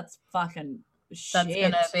physically, that's fucking shit.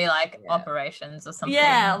 That's gonna be like operations or something.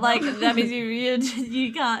 Yeah, like that means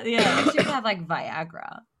you can't. Yeah, you should have like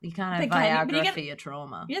Viagra. You can't have Viagra for your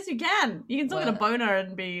trauma. Yes, you can. You can still get a boner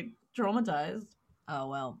and be traumatized. Oh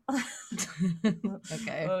well.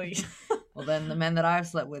 Okay. Well, then the men that I've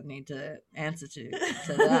slept with need to answer to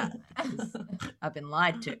that. I've been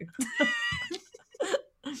lied to.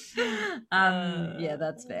 Yeah,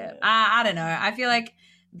 that's fair. I don't know. I feel like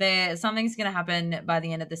something's going to happen by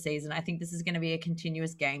the end of the season. I think this is going to be a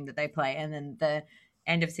continuous game that they play, and then the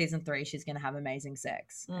end of season 3, she's going to have amazing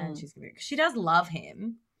sex, and she does love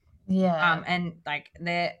him. Yeah. And like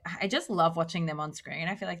I just love watching them on screen.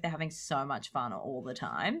 I feel like they're having so much fun all the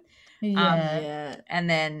time. Yeah. And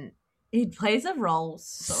then he plays a role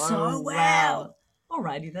so well.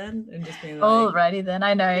 Alrighty then, and just being like, alrighty then.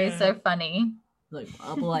 I know he's so funny. Like,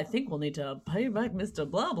 well, I think we'll need to pay back Mr.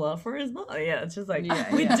 Blah Blah for his money. Yeah, it's just like,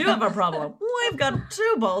 we do have a problem. We've got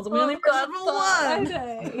 2 balls and we only got 1.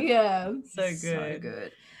 Okay. Yeah. So good. So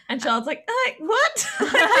good. And Charlotte's like, what?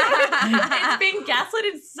 It's being gaslit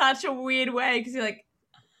in such a weird way because you're like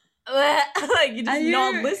you're just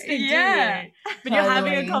not listening to me. But you're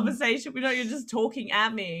having a conversation, but you're just talking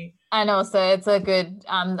at me. And also it's a good,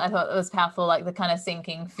 I thought it was powerful, like the kind of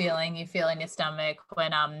sinking feeling you feel in your stomach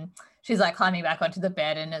when she's like climbing back onto the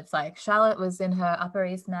bed, and it's like Charlotte was in her Upper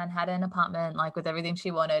East Manhattan apartment, like with everything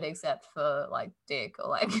she wanted except for like dick, or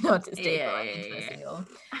like not just dick, but like intimacy, or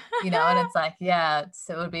and it's like,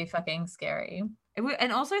 it would be fucking scary.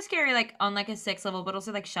 And also scary, like on like a sex level, but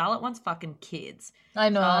also like Charlotte wants fucking kids. I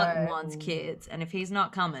know. Charlotte wants kids, and if he's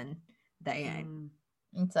not coming, they ain't.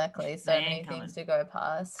 Exactly. So many things to go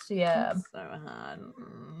past. Yeah. It's so hard.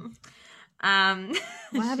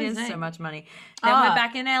 She has so much money. Then we're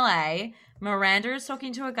back in LA. Miranda is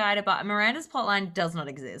talking to a guy to buy. Miranda's plotline does not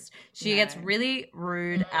exist. She gets really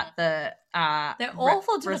rude at the they're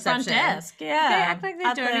awful to reception. The front desk. Yeah, they act like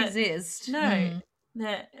they don't exist. No.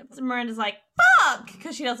 Miranda's like, fuck,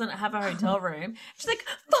 because she doesn't have a hotel room. She's like,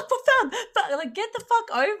 fuck, like, get the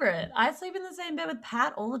fuck over it. I sleep in the same bed with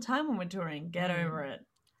Pat all the time when we're touring. Get over it.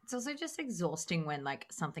 It's also just exhausting when like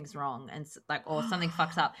something's wrong and like, or something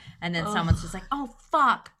fucks up, and then someone's just like, oh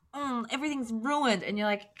fuck, everything's ruined, and you're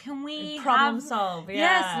like, can we problem solve? Yeah.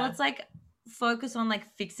 Yes, let's like focus on like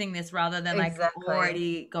fixing this rather than like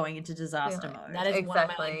already going into disaster mode. That is one of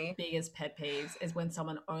my like, biggest pet peeves, is when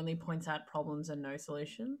someone only points out problems and no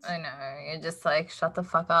solutions. I know, you're just like, shut the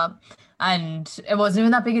fuck up. And it wasn't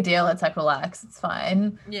even that big a deal. It's like, relax, it's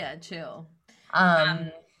fine. Yeah, chill.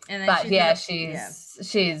 And then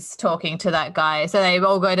she's talking to that guy. So they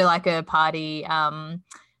all go to like a party, and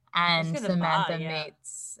Samantha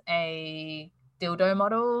meets a dildo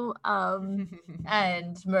model,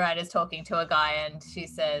 and Miranda's talking to a guy, and she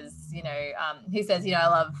says, he says, I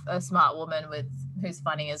love a smart woman who's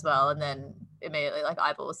funny as well, and then immediately like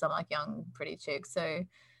eyeballs some like young pretty chick, so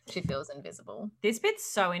she feels invisible. This bit's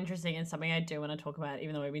so interesting and something I do want to talk about,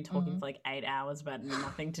 even though we've been talking for like 8 hours about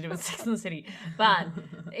nothing to do with Sex and the City. But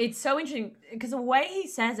it's so interesting because the way he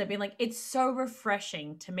says it, being like, it's so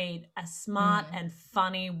refreshing to meet a smart and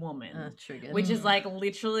funny woman, which is like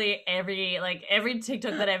literally every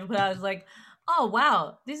TikTok that I ever put out is like, oh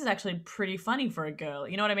wow, this is actually pretty funny for a girl.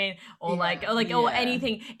 You know what I mean? Or or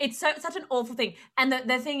anything. It's such an awful thing. And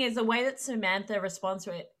the thing is, the way that Samantha responds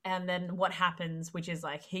to it, and then what happens, which is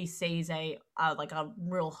like he sees a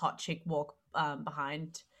real hot chick walk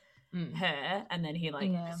behind her, and then he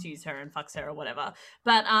pursues her and fucks her or whatever.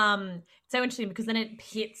 But it's so interesting because then it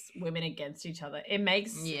pits women against each other. It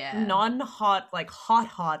makes non-hot, like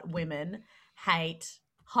hot women hate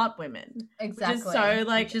hot women. Exactly. Which is so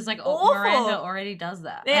which is like awful. Miranda already does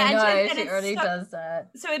that. Yeah, I know, she already does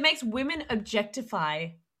that. So it makes women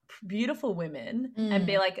objectify beautiful women and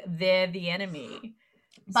be like, they're the enemy.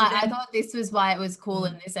 But I thought this was why it was cool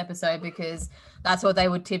in this episode, because that's what they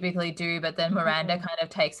would typically do. But then Miranda kind of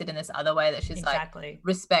takes it in this other way that she's like,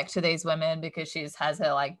 respect to these women, because she just has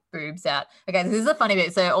her like boobs out. Okay, this is a funny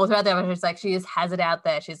bit. So all throughout the episode, she's like, she just has it out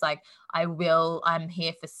there. She's like, I'm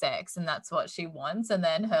here for sex. And that's what she wants. And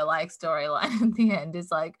then her like storyline at the end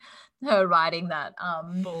is like her riding that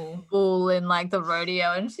bull in like the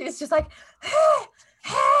rodeo. And she's just like,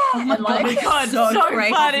 oh my god, so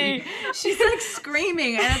funny. She's like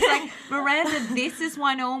screaming, and it's like, Miranda, this is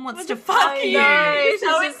why no one wants to fuck you. She's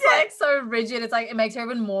just like so rigid. It's like it makes her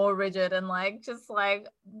even more rigid and like just like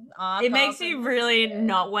it makes you really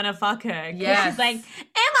not want to fuck her. Yeah, she's like, am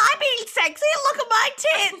I being sexy? Look at my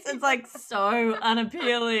tits. It's like so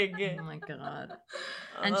unappealing. Oh my god.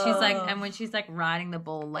 And she's like, and when she's like riding the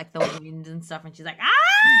bull, like the wind and stuff, and she's like, I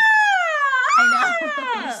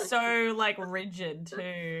know. So like rigid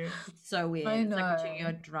too. So weird. It's like watching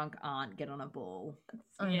your drunk aunt get on a bull.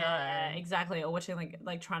 Yeah, exactly. Or watching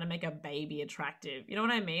like trying to make a baby attractive. You know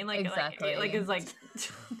what I mean? Like exactly. Like it's like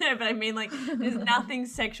no, but I mean like there's nothing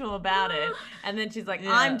sexual about it. And then she's like,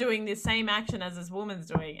 I'm doing the same action as this woman's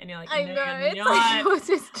doing, and you're like, I no, know. You're it's not. like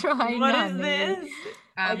you're just trying. What is this?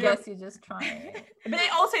 I guess you're just trying. But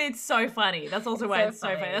it's so funny. That's also why it's so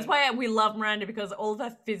funny. That's why we love Miranda, because all of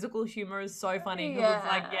her physical humor is so funny. Because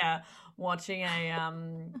it's like, watching a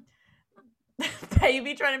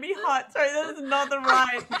baby trying to be hot. Sorry, that is not the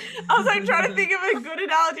right. I was like trying to think of a good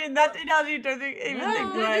analogy, and that analogy don't think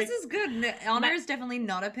think this is good. Honor is definitely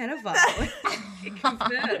not a pedophile.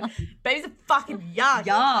 Baby's a fucking yuck.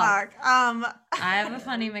 I have a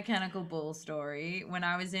funny mechanical bull story. When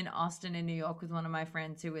I was in Austin in New York with one of my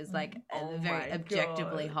friends who was like very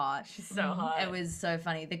objectively hot. She's so hot. It was so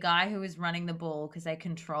funny. The guy who was running the bull, because they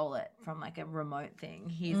control it from like a remote thing,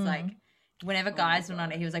 he's like, whenever guys were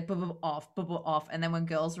on it, he was like, bubble off. And then when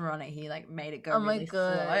girls were on it, he like made it go really slow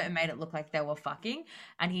and made it look like they were fucking.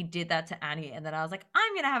 And he did that to Annie. And then I was like,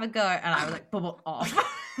 I'm going to have a go. And I was like, bubble off.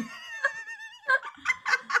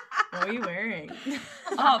 What were you wearing?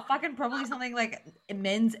 Oh, fucking probably something like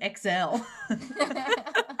men's XL.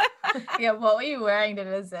 Yeah, what were you wearing to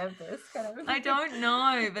deserve this? I don't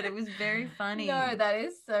know, but it was very funny. No, that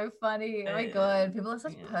is so funny. Oh my god, people are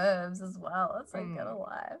such pervs as well. It's like, get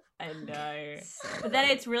alive. I know. But then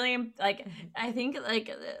it's really like, I think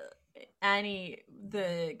like Annie,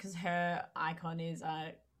 because her icon is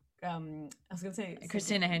I was gonna say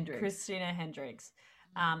Christina Hendricks.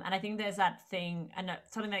 And I think there's that thing, and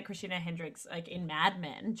something that Christina Hendricks, like in Mad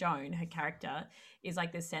Men, Joan, her character, is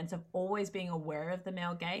like this sense of always being aware of the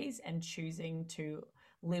male gaze and choosing to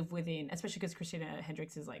live within, especially because Christina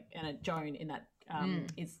Hendricks is like, and Joan in that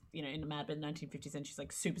is, you know, in the Mad Men 1950s, and she's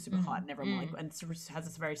like super hot and everyone like, and has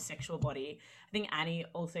this very sexual body. I think Annie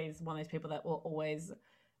also is one of those people that will always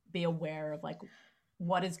be aware of like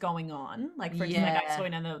what is going on. Like, for instance, like I saw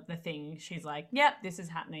in the thing, she's like, yep, this is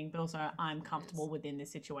happening, but also I'm comfortable within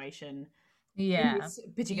this situation. Yeah.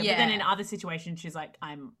 Particular. But then in other situations, she's like,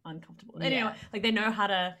 I'm uncomfortable. And, you know, like they know how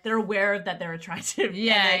to, they're aware of that they're attractive.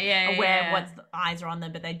 Aware of what eyes are on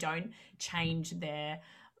them, but they don't change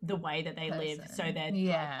the way that they live, so they're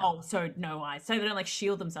like, so no eyes, so they don't like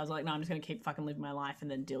shield themselves, like, no, I'm just gonna keep fucking living my life and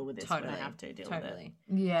then deal with this when I have to deal with it.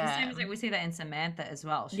 The same as like we see that in Samantha as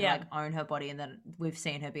well. She like own her body, and then we've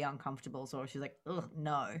seen her be uncomfortable, so she's like, ugh,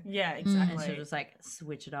 no. Yeah, exactly. And she'll just like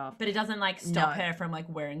switch it off, but it doesn't like stop her from like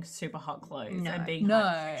wearing super hot clothes and being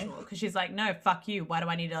because she's like, no, fuck you, why do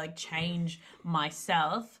I need to like change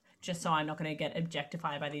myself just so I'm not gonna get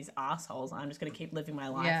objectified by these assholes? I'm just gonna keep living my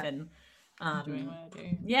life and doing what I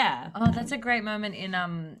do. Yeah. Oh, that's a great moment in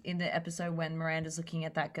the episode when Miranda's looking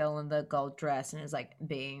at that girl in the gold dress and is like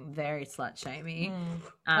being very slut shamey.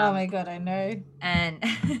 Oh my god, I know. And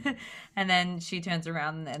and then she turns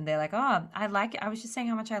around and they're like, oh, I like it. I was just saying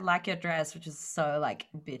how much I like your dress, which is so like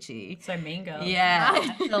bitchy. So mean girl. Yeah,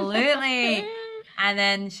 absolutely. And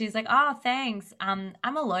then she's like, oh, thanks. I'm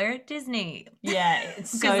a lawyer at Disney. Yeah,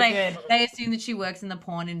 it's so good. They assume that she works in the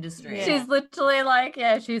porn industry. Yeah. She's literally like,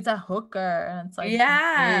 she's a hooker. And it's like,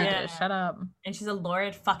 shut up. And she's a lawyer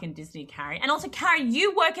at fucking Disney, Carrie. And also, Carrie,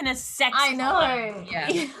 you work in a sex I know. column.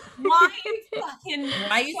 Yeah. Why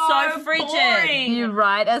are you so frigid? Boring? You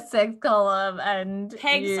write a sex column and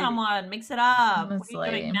peg someone, mix it up. Honestly.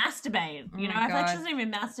 What are you doing? Masturbate. You know, I thought she doesn't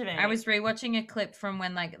even masturbate. I was rewatching a clip from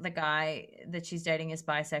when like the guy that she's dating is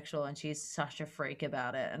bisexual and she's such a freak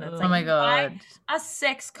about it. And it's like, oh my god, a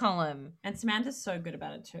sex column. And Samantha's so good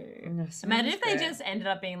about it too. Imagine if they just ended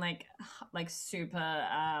up being like super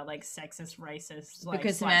like sexist, racist, like,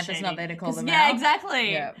 because Samantha's not there to call them out. Yeah,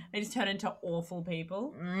 exactly. Yeah. They just turn into awful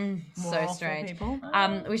people. So strange. People.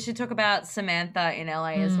 We should talk about Samantha in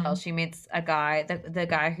LA as well. She meets a guy, the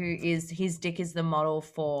guy who is, his dick is the model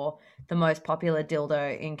for the most popular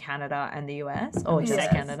dildo in Canada and the US, or just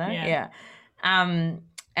Canada. Yeah.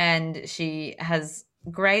 And she has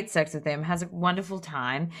great sex with him, has a wonderful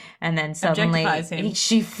time, and then suddenly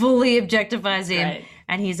she fully objectifies him,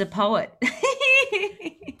 and he's a poet.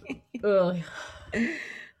 I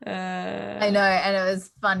know, and it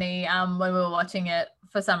was funny when we were watching it.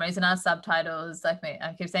 For some reason, our subtitles, like me,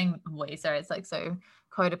 I keep saying we, sorry, it's like so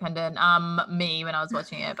codependent. Me when I was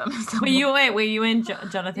watching it, but were you and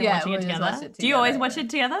Jonathan watching it together? Do you always watch it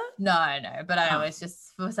together? No, but I always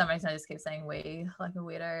just, for some reason, I just keep saying we like a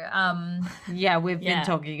weirdo. Yeah, we've been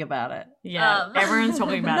talking about it. Yeah, everyone's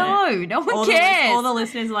talking about it. No one cares. All the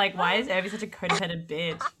listeners are like, why is Evie such a codependent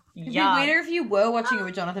bitch? It'd be weirder if you were watching it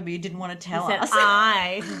with Jonathan, but you didn't want to tell us.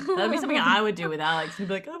 That would be something I would do with Alex. He'd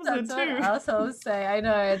be like, I was there too. That's what I was say. I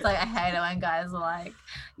know. It's like, I hate it when guys are like,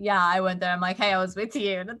 yeah, I went there. I'm like, hey, I was with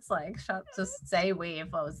you. And it's like, just say we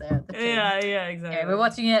if I was there at the team. Yeah, exactly. Yeah, we're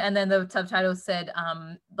watching it, and then the subtitles said,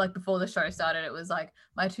 like before the show started, it was like,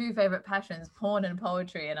 my two favorite passions, porn and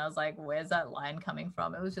poetry. And I was like, where's that line coming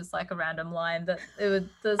from? It was just like a random line that the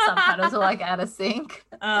subtititles were like out of sync.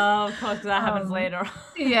 Oh, of course, that happens later on.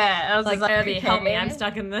 Yeah, I was like Irby, help me, I'm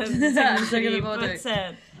stuck in the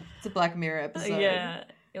set. It's a Black Mirror episode. Yeah.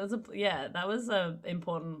 It was that was a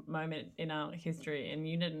important moment in our history, and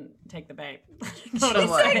you didn't take the bait. Not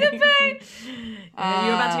take the bait.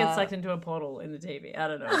 You're about to get sucked into a portal in the TV. I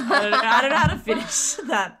don't know. I don't know how to finish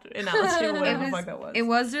that analogy or whatever the fuck that was. It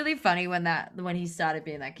was really funny when he started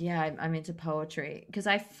being like, yeah, I'm into poetry, because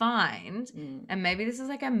I find, and maybe this is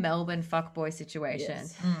like a Melbourne fuckboy situation,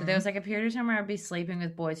 but there was like a period of time where I'd be sleeping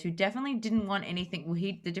with boys who definitely didn't want anything. Well,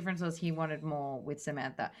 the difference was he wanted more with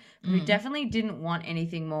Samantha, who definitely didn't want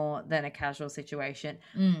anything more than a casual situation,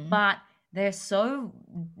 but they're so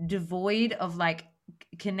devoid of like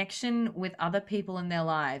connection with other people in their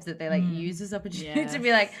lives that they like use this opportunity to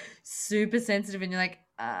be like super sensitive, and you're like,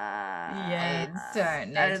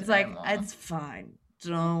 don't. And it's like, it's fine,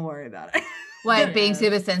 don't worry about it. Wait, being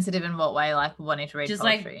super sensitive in what way? Like wanting to read just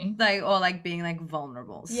poetry? like being like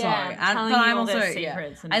vulnerable. Yeah, so, telling but you I'm all also their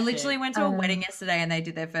secrets and I literally shit. went to a wedding yesterday and they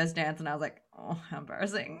did their first dance and I was like, oh, how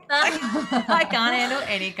embarrassing. Like, I can't handle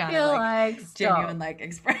any kind of like genuine like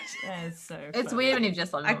expression. Yeah, it's so. It's funny. weird when you've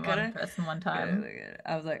just loved I one couldn't- person one time.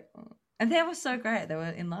 I was like, oh. And they were so great. They were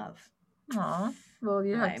in love. Aw, well,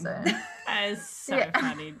 you hope Lame. so. That is so Yeah.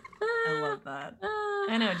 funny. I love that.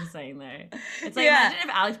 I know what you're saying though. It's like Yeah. imagine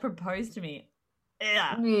if Alex proposed to me.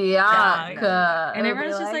 Yeah. Yuck. And It'd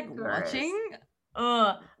everyone's be just like gross. watching.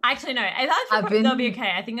 Oh, actually no. If Alex I've proposed, that'll be been-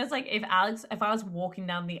 okay. I think it's like if I was walking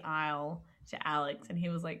down the aisle to Alex and he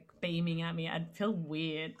was like beaming at me, I'd feel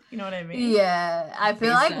weird. You know what I mean? Yeah, I feel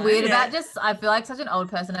Be like so- weird Yeah. about just. I feel like such an old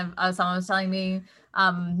person. Someone was telling me,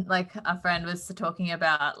 like a friend was talking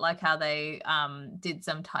about like how they did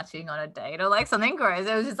some touching on a date or like something gross.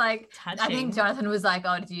 It was just like I Touching. think Jonathan was like,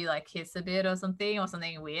 "Oh, did you like kiss a bit or something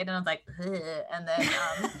weird?" And I was like, "Ugh." And then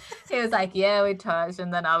he was like, "Yeah, we touched."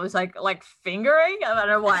 And then I was like fingering. I don't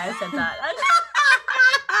know why I said that.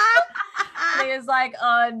 And he was like,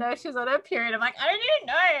 "Oh no, she's on her period." I'm like, "I don't even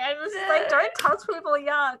know." I was just like, "Don't touch people,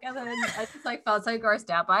 yuck." And then I just like felt so grossed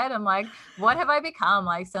out by it. I'm like, "What have I become?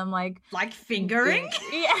 Like some like Like fingering?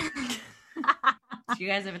 Yeah. Do you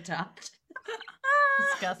guys ever touch?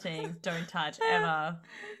 Disgusting. Don't touch ever.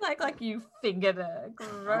 like you fingered her.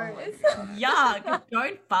 Gross. Yuck.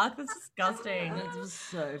 Don't fuck. That's disgusting. That was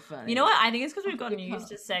so funny. You know what? I think it's because we've gotten used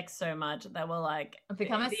to sex so much that we're like I've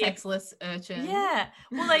become a the- sexless urchin. Yeah.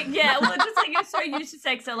 Well, like, yeah. Well, it's just like you're so used to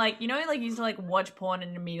sex that, like, you know, like you used to like watch porn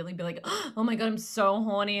and immediately be like, oh my god, I'm so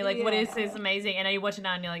horny. Like, what is Yeah. this amazing? And then you watch it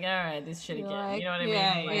now and you're like, all right, this shit You're again. like, you know what I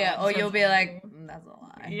yeah, mean? Like, Yeah, or so- you'll be like, that's a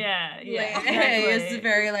lie. yeah, Yeah. exactly. It's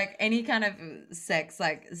very like any kind of sex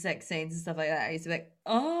scenes and stuff like that. I used to be like,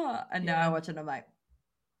 oh, and now I watch it and I'm like,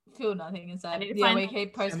 Feel nothing inside. I need to Yeah, find we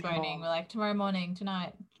keep postponing. more. We're like tomorrow morning,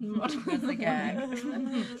 tonight. That's the gag.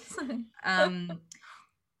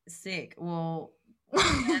 Sick. Well,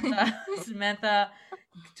 Samantha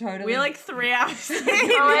totally. We're like 3 hours in. Oh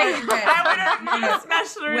my I God. would smash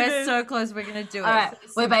through We're this. so close. We're gonna do it. All right,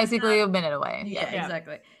 we're basically a minute away. Yeah, Yeah.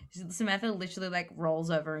 exactly. Samantha literally like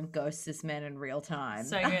rolls over and ghosts this man in real time.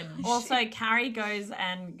 So good. Also, Carrie goes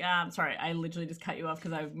and sorry, I literally just cut you off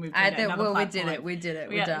because I've moved. I to think another we did platform. it. We did it.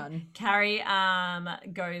 We're Yeah. done. Carrie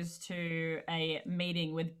goes to a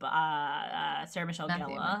meeting with Sarah Michelle Matthew.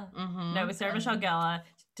 Gellar. Mm-hmm. No, with Sarah Michelle Gellar.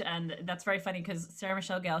 And that's very funny because Sarah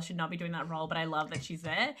Michelle Gellar should not be doing that role, but I love that she's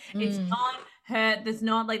there. It's not her, there's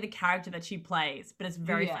not like the character that she plays, but it's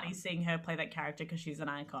very Yeah. funny seeing her play that character because she's an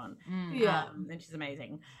icon. Yeah. And she's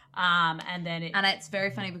amazing. And then And it's very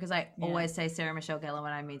funny because I always say Sarah Michelle Gellar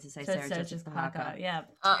when I mean to say Sarah Jessica Parker. Yeah.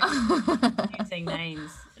 Using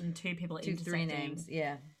names and two people Two, three intersecting. names.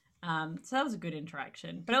 Yeah. So that was a good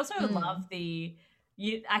interaction. But I also love the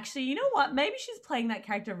you know what? Maybe she's playing that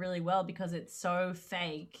character really well because it's so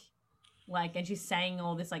fake. Like, and she's saying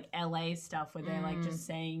all this like LA stuff where they're like just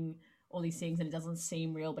saying all these things and it doesn't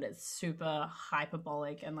seem real, but it's super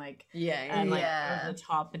hyperbolic and like and like Yeah. over the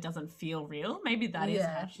top. It doesn't feel real. Maybe that is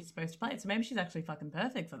Yeah. how she's supposed to play it. So maybe she's actually fucking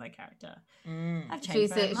perfect for that character. I've She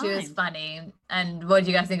changed my said she was mind. funny. And what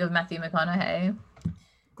do you guys think of Matthew McConaughey?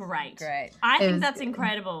 Great. Great. I It think was that's good.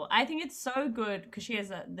 incredible. I think it's so good because she has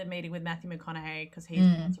the meeting with Matthew McConaughey because he's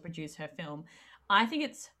going to produce her film.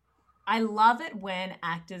 I love it when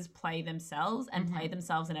actors play themselves and play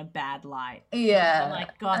themselves in a bad light. Yeah. I'm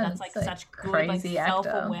like, God, And that's it's, like like, such good like crazy actor.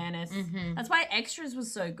 self-awareness. That's why Extras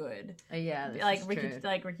was so good. Yeah. This Like is Ricky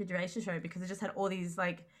true. Ricky Gervais' show because it just had all these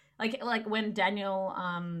like when Daniel oh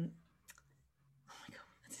my God,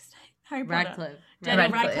 what's his name? Harry Potter. Radcliffe. Daniel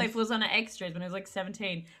Radcliffe. Radcliffe was on Extras when he was like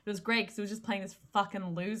 17. It was great because he was just playing this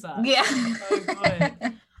fucking loser. Yeah. So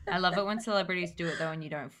good. I love it when celebrities do it though, and you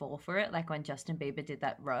don't fall for it. Like when Justin Bieber did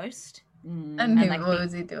that roast. And who, like what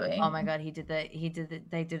was he doing? Oh my god, they did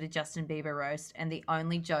a Justin Bieber roast, and the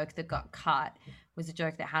only joke that got cut was a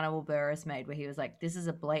joke that Hannibal Buress made, where he was like, "This is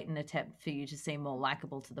a blatant attempt for you to seem more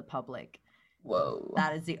likable to the public." Whoa.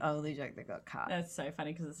 That is the only joke that got cut. That's so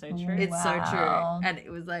funny because it's so true. It's so Wow. true, and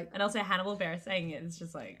it was like, And also Hannibal Buress saying it is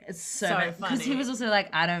just like it's so so because he funny. was also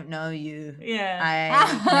like, "I don't know you. yeah.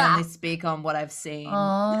 I can only speak on what I've seen."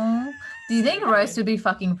 Aw. Do you think roast would be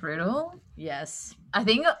fucking brutal? Yes, I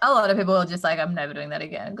think a lot of people are just like, I'm never doing that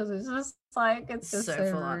again because it's just like it's just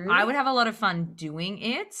so, full on. rude. I would have a lot of fun doing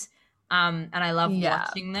it, and I love Yeah.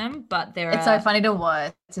 watching them. But It's so funny to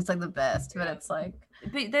watch. It's like the best, but it's like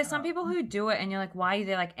But there's some people who do it, and you're like, why are you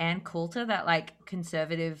there? Like Ann Coulter, that like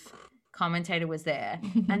conservative commentator was there,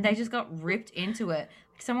 and they just got ripped into it.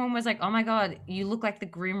 someone was like, "Oh my god, you look like the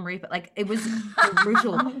Grim Reaper." Like it was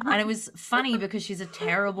brutal, and it was funny because she's a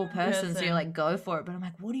terrible person. So you're like, go for it. But I'm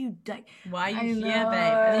like, what do you do? Why are you here, babe?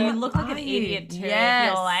 And you look like an idiot too. Yes.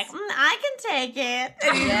 If you're like, I can take it.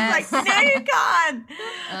 And you're just like, no, you can't.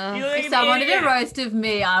 If someone did a roast of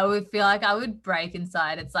me, I would feel like I would break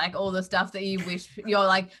inside. It's like all the stuff that you wish you're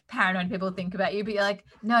like paranoid people think about you, but you're like,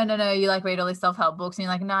 no. You like read all these self-help books, and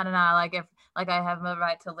you're like, no. Like I have a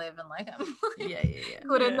right to live, and like I'm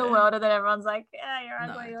good in the world, and then everyone's like, yeah, you're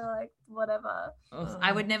ugly. You're like, whatever.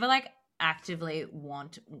 I would never like actively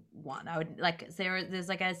want one. I would like there's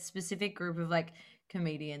like a specific group of like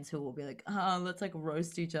comedians who will be like, oh, let's like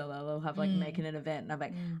roast each other. They'll have like making an event, and I'm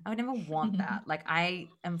like, I would never want that. Like I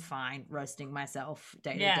am fine roasting myself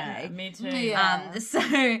day to day. Me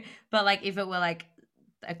too. But like if it were like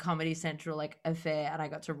a Comedy Central like affair and I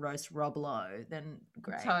got to roast Rob Lowe, then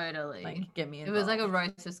great. Totally. Like get me involved. It was like a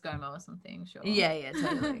roast of ScoMo or something, sure. Yeah,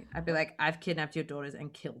 totally. I'd be like, I've kidnapped your daughters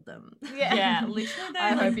and killed them. Yeah, literally.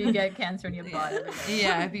 I hope you get cancer in your body.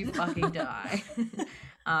 Yeah, I hope you fucking die.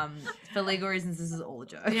 For legal reasons, this is all a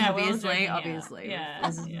joke. Yeah, obviously. Yeah.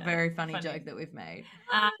 This is a very funny joke that we've made.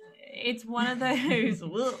 It's one of those.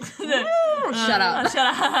 Shut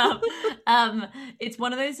up. It's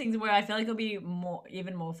one of those things where I feel like it'll be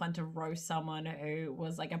even more fun to roast someone who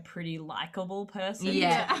was like a pretty likable person.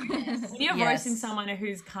 Yeah. When you're roasting someone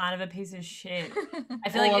who's kind of a piece of shit, I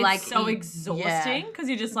feel like it's like so exhausting because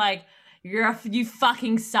you're just like, you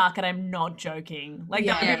fucking suck, and I'm not joking. Like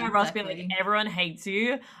the only time Ross be like, everyone hates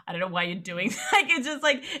you. I don't know why you're doing like it's just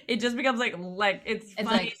like it just becomes like it's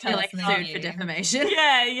funny to like sued for defamation.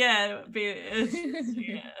 Yeah.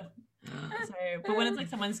 So, but when it's like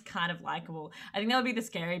someone's kind of likable, I think that would be the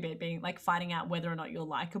scary bit, being like finding out whether or not you're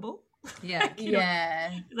likable. Yeah.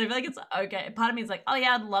 I feel like it's okay. Part of me is like, oh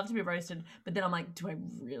yeah, I'd love to be roasted, but then I'm like, do I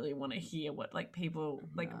really want to hear what like people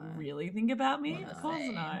like really think about me? Of course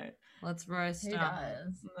not. Let's roast. Who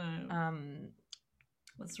does?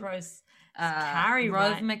 Let's roast Carrie.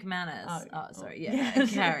 Rove McManus. Sorry. Yeah.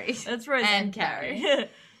 Carrie. Let's roast and Carrie.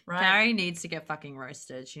 Right. Carrie needs to get fucking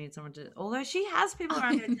roasted. She needs someone to. Although she has people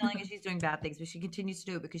around her telling her she's doing bad things, but she continues to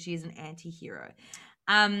do it because she is an anti-hero.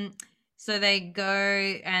 So they go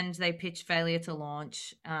and they pitch Failure to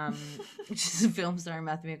Launch, which is a film starring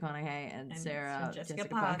Matthew McConaughey and Sarah Jessica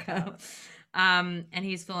Parker. And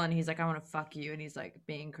he's full on, he's like, I want to fuck you, and he's like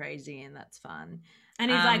being crazy, and that's fun. And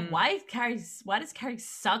he's like, why does Carrie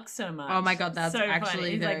suck so much? Oh my god, that's so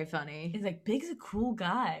actually very like, funny. He's like, Big's a cool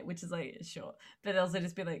guy, which is like, sure. But also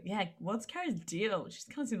just be like, yeah, what's Carrie's deal? She just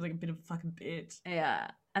kind of seems like a bit of a fucking bitch. Yeah.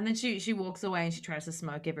 And then she walks away and she tries to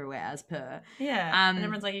smoke everywhere as per. Yeah. And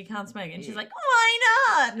everyone's like, you can't smoke. And she's like, why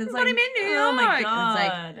not? And it's like, I'm in New York. Oh my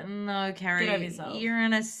god. And it's like, no, Carrie, get over yourself. You're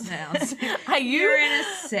in a set. You're in a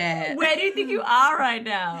set. Where do you think you are right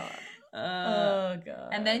now? Oh god.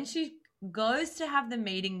 And then she goes to have the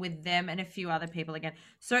meeting with them and a few other people again.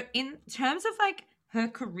 So in terms of like her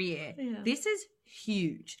career, this is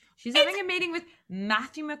huge. She's having a meeting with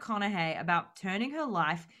Matthew McConaughey about turning her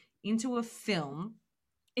life into a film.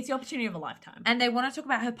 It's the opportunity of a lifetime. And they want to talk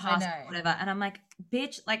about her past or whatever. And I'm like,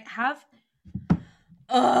 bitch, like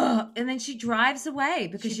and then she drives away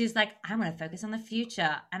because she's like, I'm going to focus on the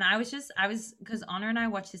future. And because Honor and I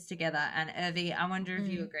watched this together, and Irvi, I wonder if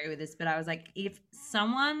you agree with this, but I was like, if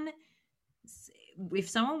someone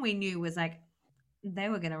we knew was like, they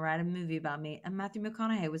were going to write a movie about me and Matthew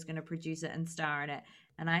McConaughey was going to produce it and star in it,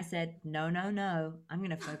 and I said, no, I'm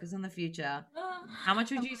going to focus on the future, how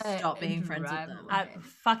much would you stop being friends with them?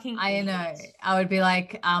 I know. I would be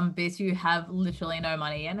like, bitch, you have literally no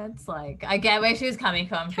money. And it's like, I get where she was coming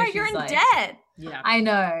from. Hey, you're in debt. Yeah, I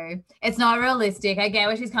know. It's not realistic. I get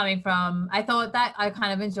where she's coming from. I thought that I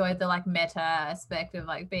kind of enjoyed the like meta aspect of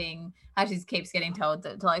like being how she keeps getting told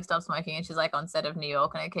to like stop smoking, and she's like on set of New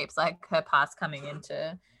York, and it keeps like her past coming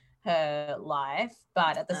into her life,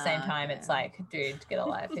 but at the same time it's like, dude, get a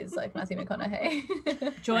life. He's like Matthew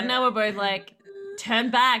McConaughey. Jordan and I were both like,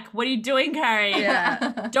 turn back, what are you doing, Carrie?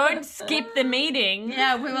 Don't skip the meeting. We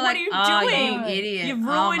were what like, are you doing? You idiot, you've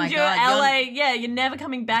ruined your LA. You're never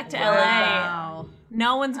coming back to LA.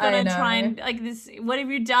 No one's gonna try and like this. What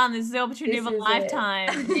have you done? This is the opportunity of a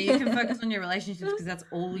lifetime. You can focus on your relationships because that's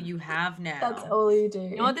all you have now. That's all you do.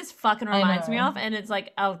 You know what this fucking reminds me of, and it's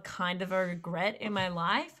like a kind of a regret in my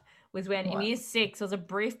life, was when in year 6 there was a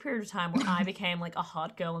brief period of time where I became like a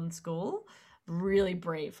hot girl in school. Really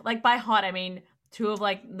brief. Like by hot, I mean 2 of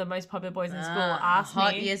like the most popular boys in school asked me.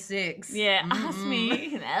 Hot year 6. Yeah, asked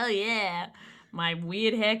me. Hell yeah. My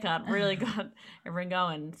weird haircut really got everyone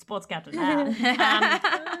going. Sports captain.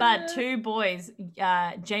 But 2 boys,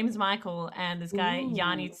 James Michael and this guy,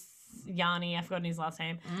 Yanni Yanni. I forgot his last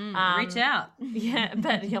name. Reach out. Yeah,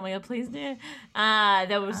 but oh my god, please do.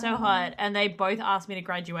 They were so hot, and they both asked me to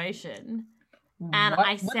graduation, and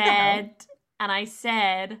I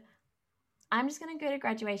said, I'm just gonna go to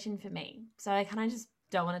graduation for me. So I kind of just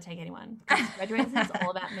don't want to take anyone. Graduation is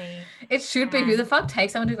all about me. It should be. Who the fuck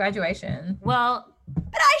takes someone to graduation? Well,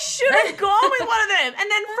 but I should have gone with one of them.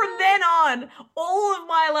 And then from then on, all of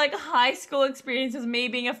my like high school experience was me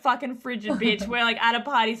being a fucking frigid bitch where like at a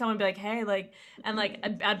party someone would be like, hey, like, and like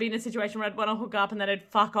I'd be in a situation where I'd want to hook up and then I'd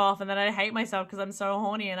fuck off and then I'd hate myself because I'm so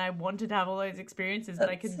horny and I wanted to have all those experiences, but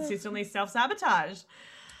I consistently self-sabotaged.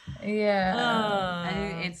 Yeah.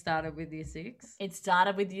 And it started with year 6. It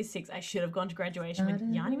started with year 6. I should have gone to graduation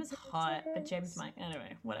when Yanni was hot, but James might.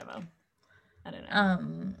 Anyway, whatever. I don't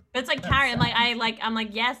know. But it's like Carrie. I'm like,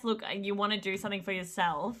 yes. Look, you want to do something for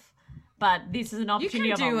yourself, but this is an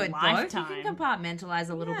opportunity of a lifetime. You can compartmentalize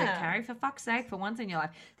a little bit, Carrie. For fuck's sake, for once in your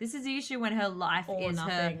life, this is the issue when her life is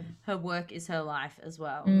her work is her life as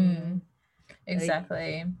well.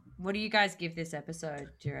 Exactly. What do you guys give this episode?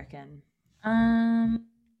 Do you reckon?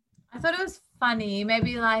 I thought it was funny.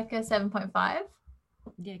 Maybe like a 7.5.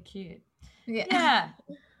 Yeah, cute. Yeah.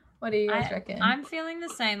 What do you guys reckon? I'm feeling the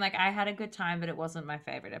same. Like, I had a good time, but it wasn't my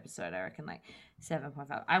favorite episode. I reckon like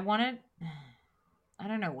 7.5. I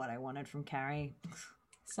don't know what I wanted from Carrie.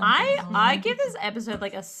 I give this episode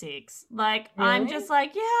like a 6. Like, really? I'm just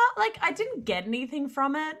like, like I didn't get anything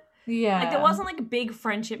from it. Yeah. Like, there wasn't like big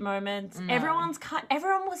friendship moments. No. Everyone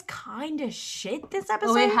was kind of shit this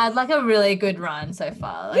episode. Well, we had like a really good run so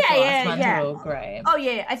far. Like, the last ones were all great. Oh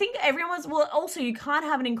yeah, I think everyone was. Well, also you can't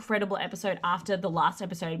have an incredible episode after the last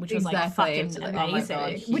episode, which was like fucking amazing. Oh my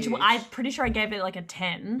God, which I'm pretty sure I gave it like a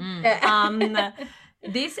 10.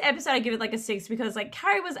 This episode I give it like a 6 because like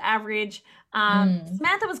Carrie was average.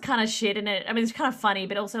 Samantha was kind of shit in it. I mean, it's kind of funny,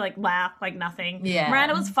 but also like wow, like nothing. Yeah.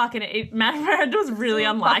 Miranda was fucking it. Miranda was really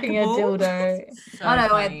unlikable. Fucking a dildo. So oh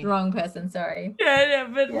no, wait, wrong person. Sorry.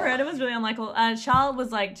 But Miranda was really unlikable. Charlotte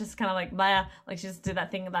was like just kind of like blah, like she just did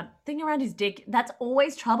that thing around his dick. That's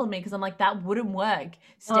always troubled me because I'm like that wouldn't work.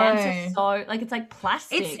 Stamps are so like it's like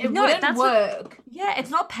plastic. It wouldn't work. Yeah, it's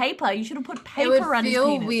not paper. You should have put paper around his penis. It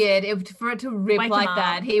would feel weird for it to rip like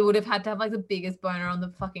that. He would have had to have like the biggest boner on the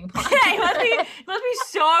fucking planet. It must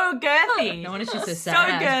be so girthy. No wonder she's so sad.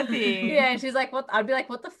 So girthy. Yeah, and she's like, "What?" I'd be like,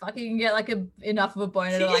 "What the fuck? You can get like enough of a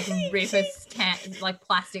boner to like rip a like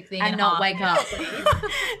plastic thing and not wake up.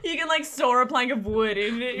 You can like saw a plank of wood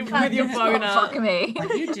with your boner. Fuck me.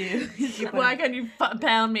 You do. Why can't you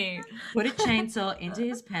pound me? Put a chainsaw into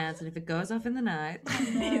his pants, and if it goes off in the night,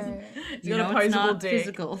 you know it's not dick.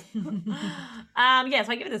 Physical. So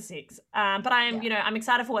I give it a 6. But I'm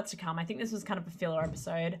excited for what's to come. I think this was kind of a filler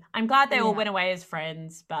episode. I'm glad they all went away as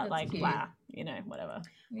friends, but that's like, wow, whatever.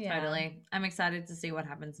 Yeah. Totally. I'm excited to see what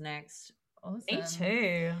happens next. Awesome. Me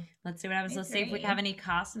too. Let's see what happens. Let's see if we have any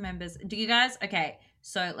cast members. Do you guys? Okay,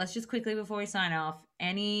 so let's just quickly before we sign off,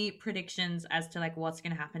 any predictions as to like what's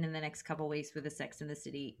going to happen in the next couple of weeks with the Sex and the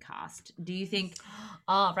City cast? Do you think?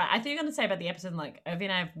 Oh, right. I think you're going to say about the episode. Like, Ovi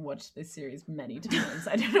and I have watched this series many times.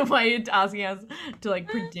 I don't know why you're asking us to like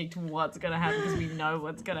predict what's going to happen because we know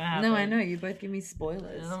what's going to happen. No, I know. You both give me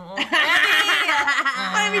spoilers. What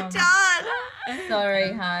have you done?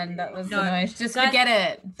 Sorry, Han. That was nice. Just forget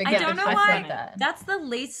it. I don't know why. That's the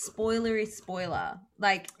least spoilery spoiler.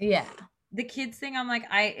 Like, yeah. The kids thing, I'm like,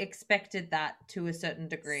 I expected that to a certain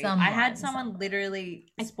degree. I had someone literally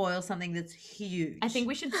spoil something that's huge. I think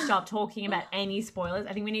we should stop talking about any spoilers.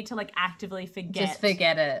 I think we need to like actively forget. Just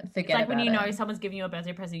forget it. Forget like when you know someone's giving you a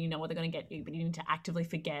birthday present, you know what they're going to get you, but you need to actively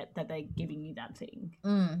forget that they're giving you that thing.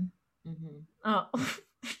 Oh,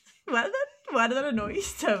 why did that annoy you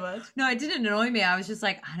so much? No, it didn't annoy me. I was just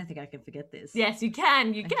like, I don't think I can forget this. Yes, you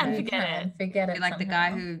can. You can forget it. Forget it. Like the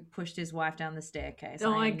guy who pushed his wife down the staircase.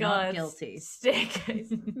 Oh my God. Not guilty.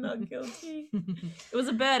 Staircase. Not guilty. It was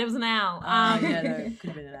a bird. It was an owl. No, it could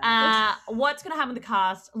have been an owl. What's going to happen with the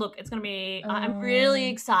cast? Look, it's going to be... I'm really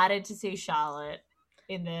excited to see Charlotte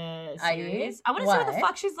in the series. I want to see what the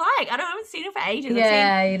fuck she's like. I haven't seen her for ages.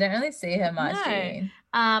 Yeah, you don't really see her much, do you?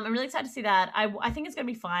 I'm really excited to see that. I think it's going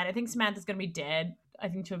to be fine. I think Samantha's going to be dead. I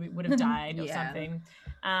think she would have died or something.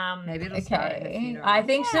 Maybe it'll start in the funeral. I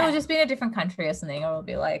think she'll just be in a different country or something, or it'll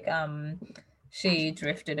be like she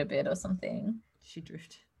drifted a bit or something.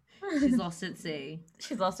 She's lost at sea.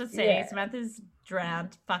 She's lost at sea. Yeah. Samantha's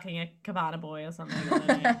drowned fucking a cabana boy or something.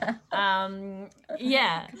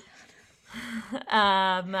 Yeah.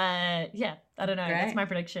 I don't know. Great. That's my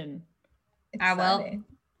prediction. Well,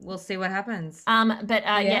 we'll see what happens.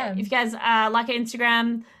 If you guys like our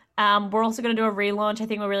Instagram, We're also going to do a relaunch. I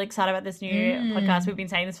think we're really excited about this new podcast. We've been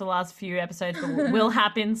saying this for the last few episodes, but will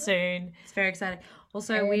happen soon. It's very exciting.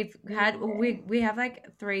 Also, we have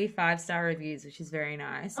like 3 5-star reviews, which is very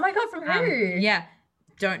nice. Oh my God, from who? Yeah,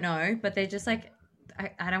 don't know, but they're just like,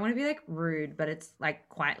 I don't want to be like rude, but it's like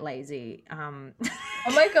quite lazy. Oh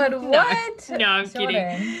my God, what? No, I'm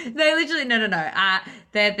kidding. They literally no.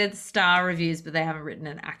 They're star reviews, but they haven't written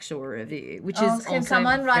an actual review, which is also can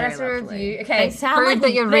someone write us a review? Okay, they sound like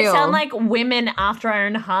that you're real. They sound like women after our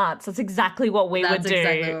own hearts. That's exactly what we would do.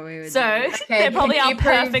 Exactly what we would so do. they're probably our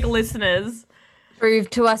perfect listeners. Prove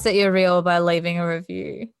to us that you're real by leaving a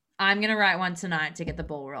review. I'm gonna write one tonight to get the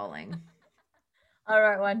ball rolling. I'll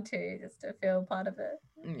write one too, just to feel part of it.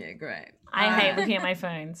 Yeah, great. I hate looking at my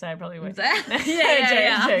phone, so I probably won't.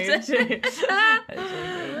 Yeah. True.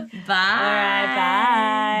 Bye. All right,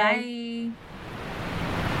 bye.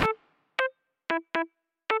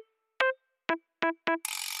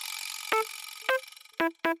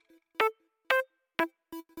 Bye.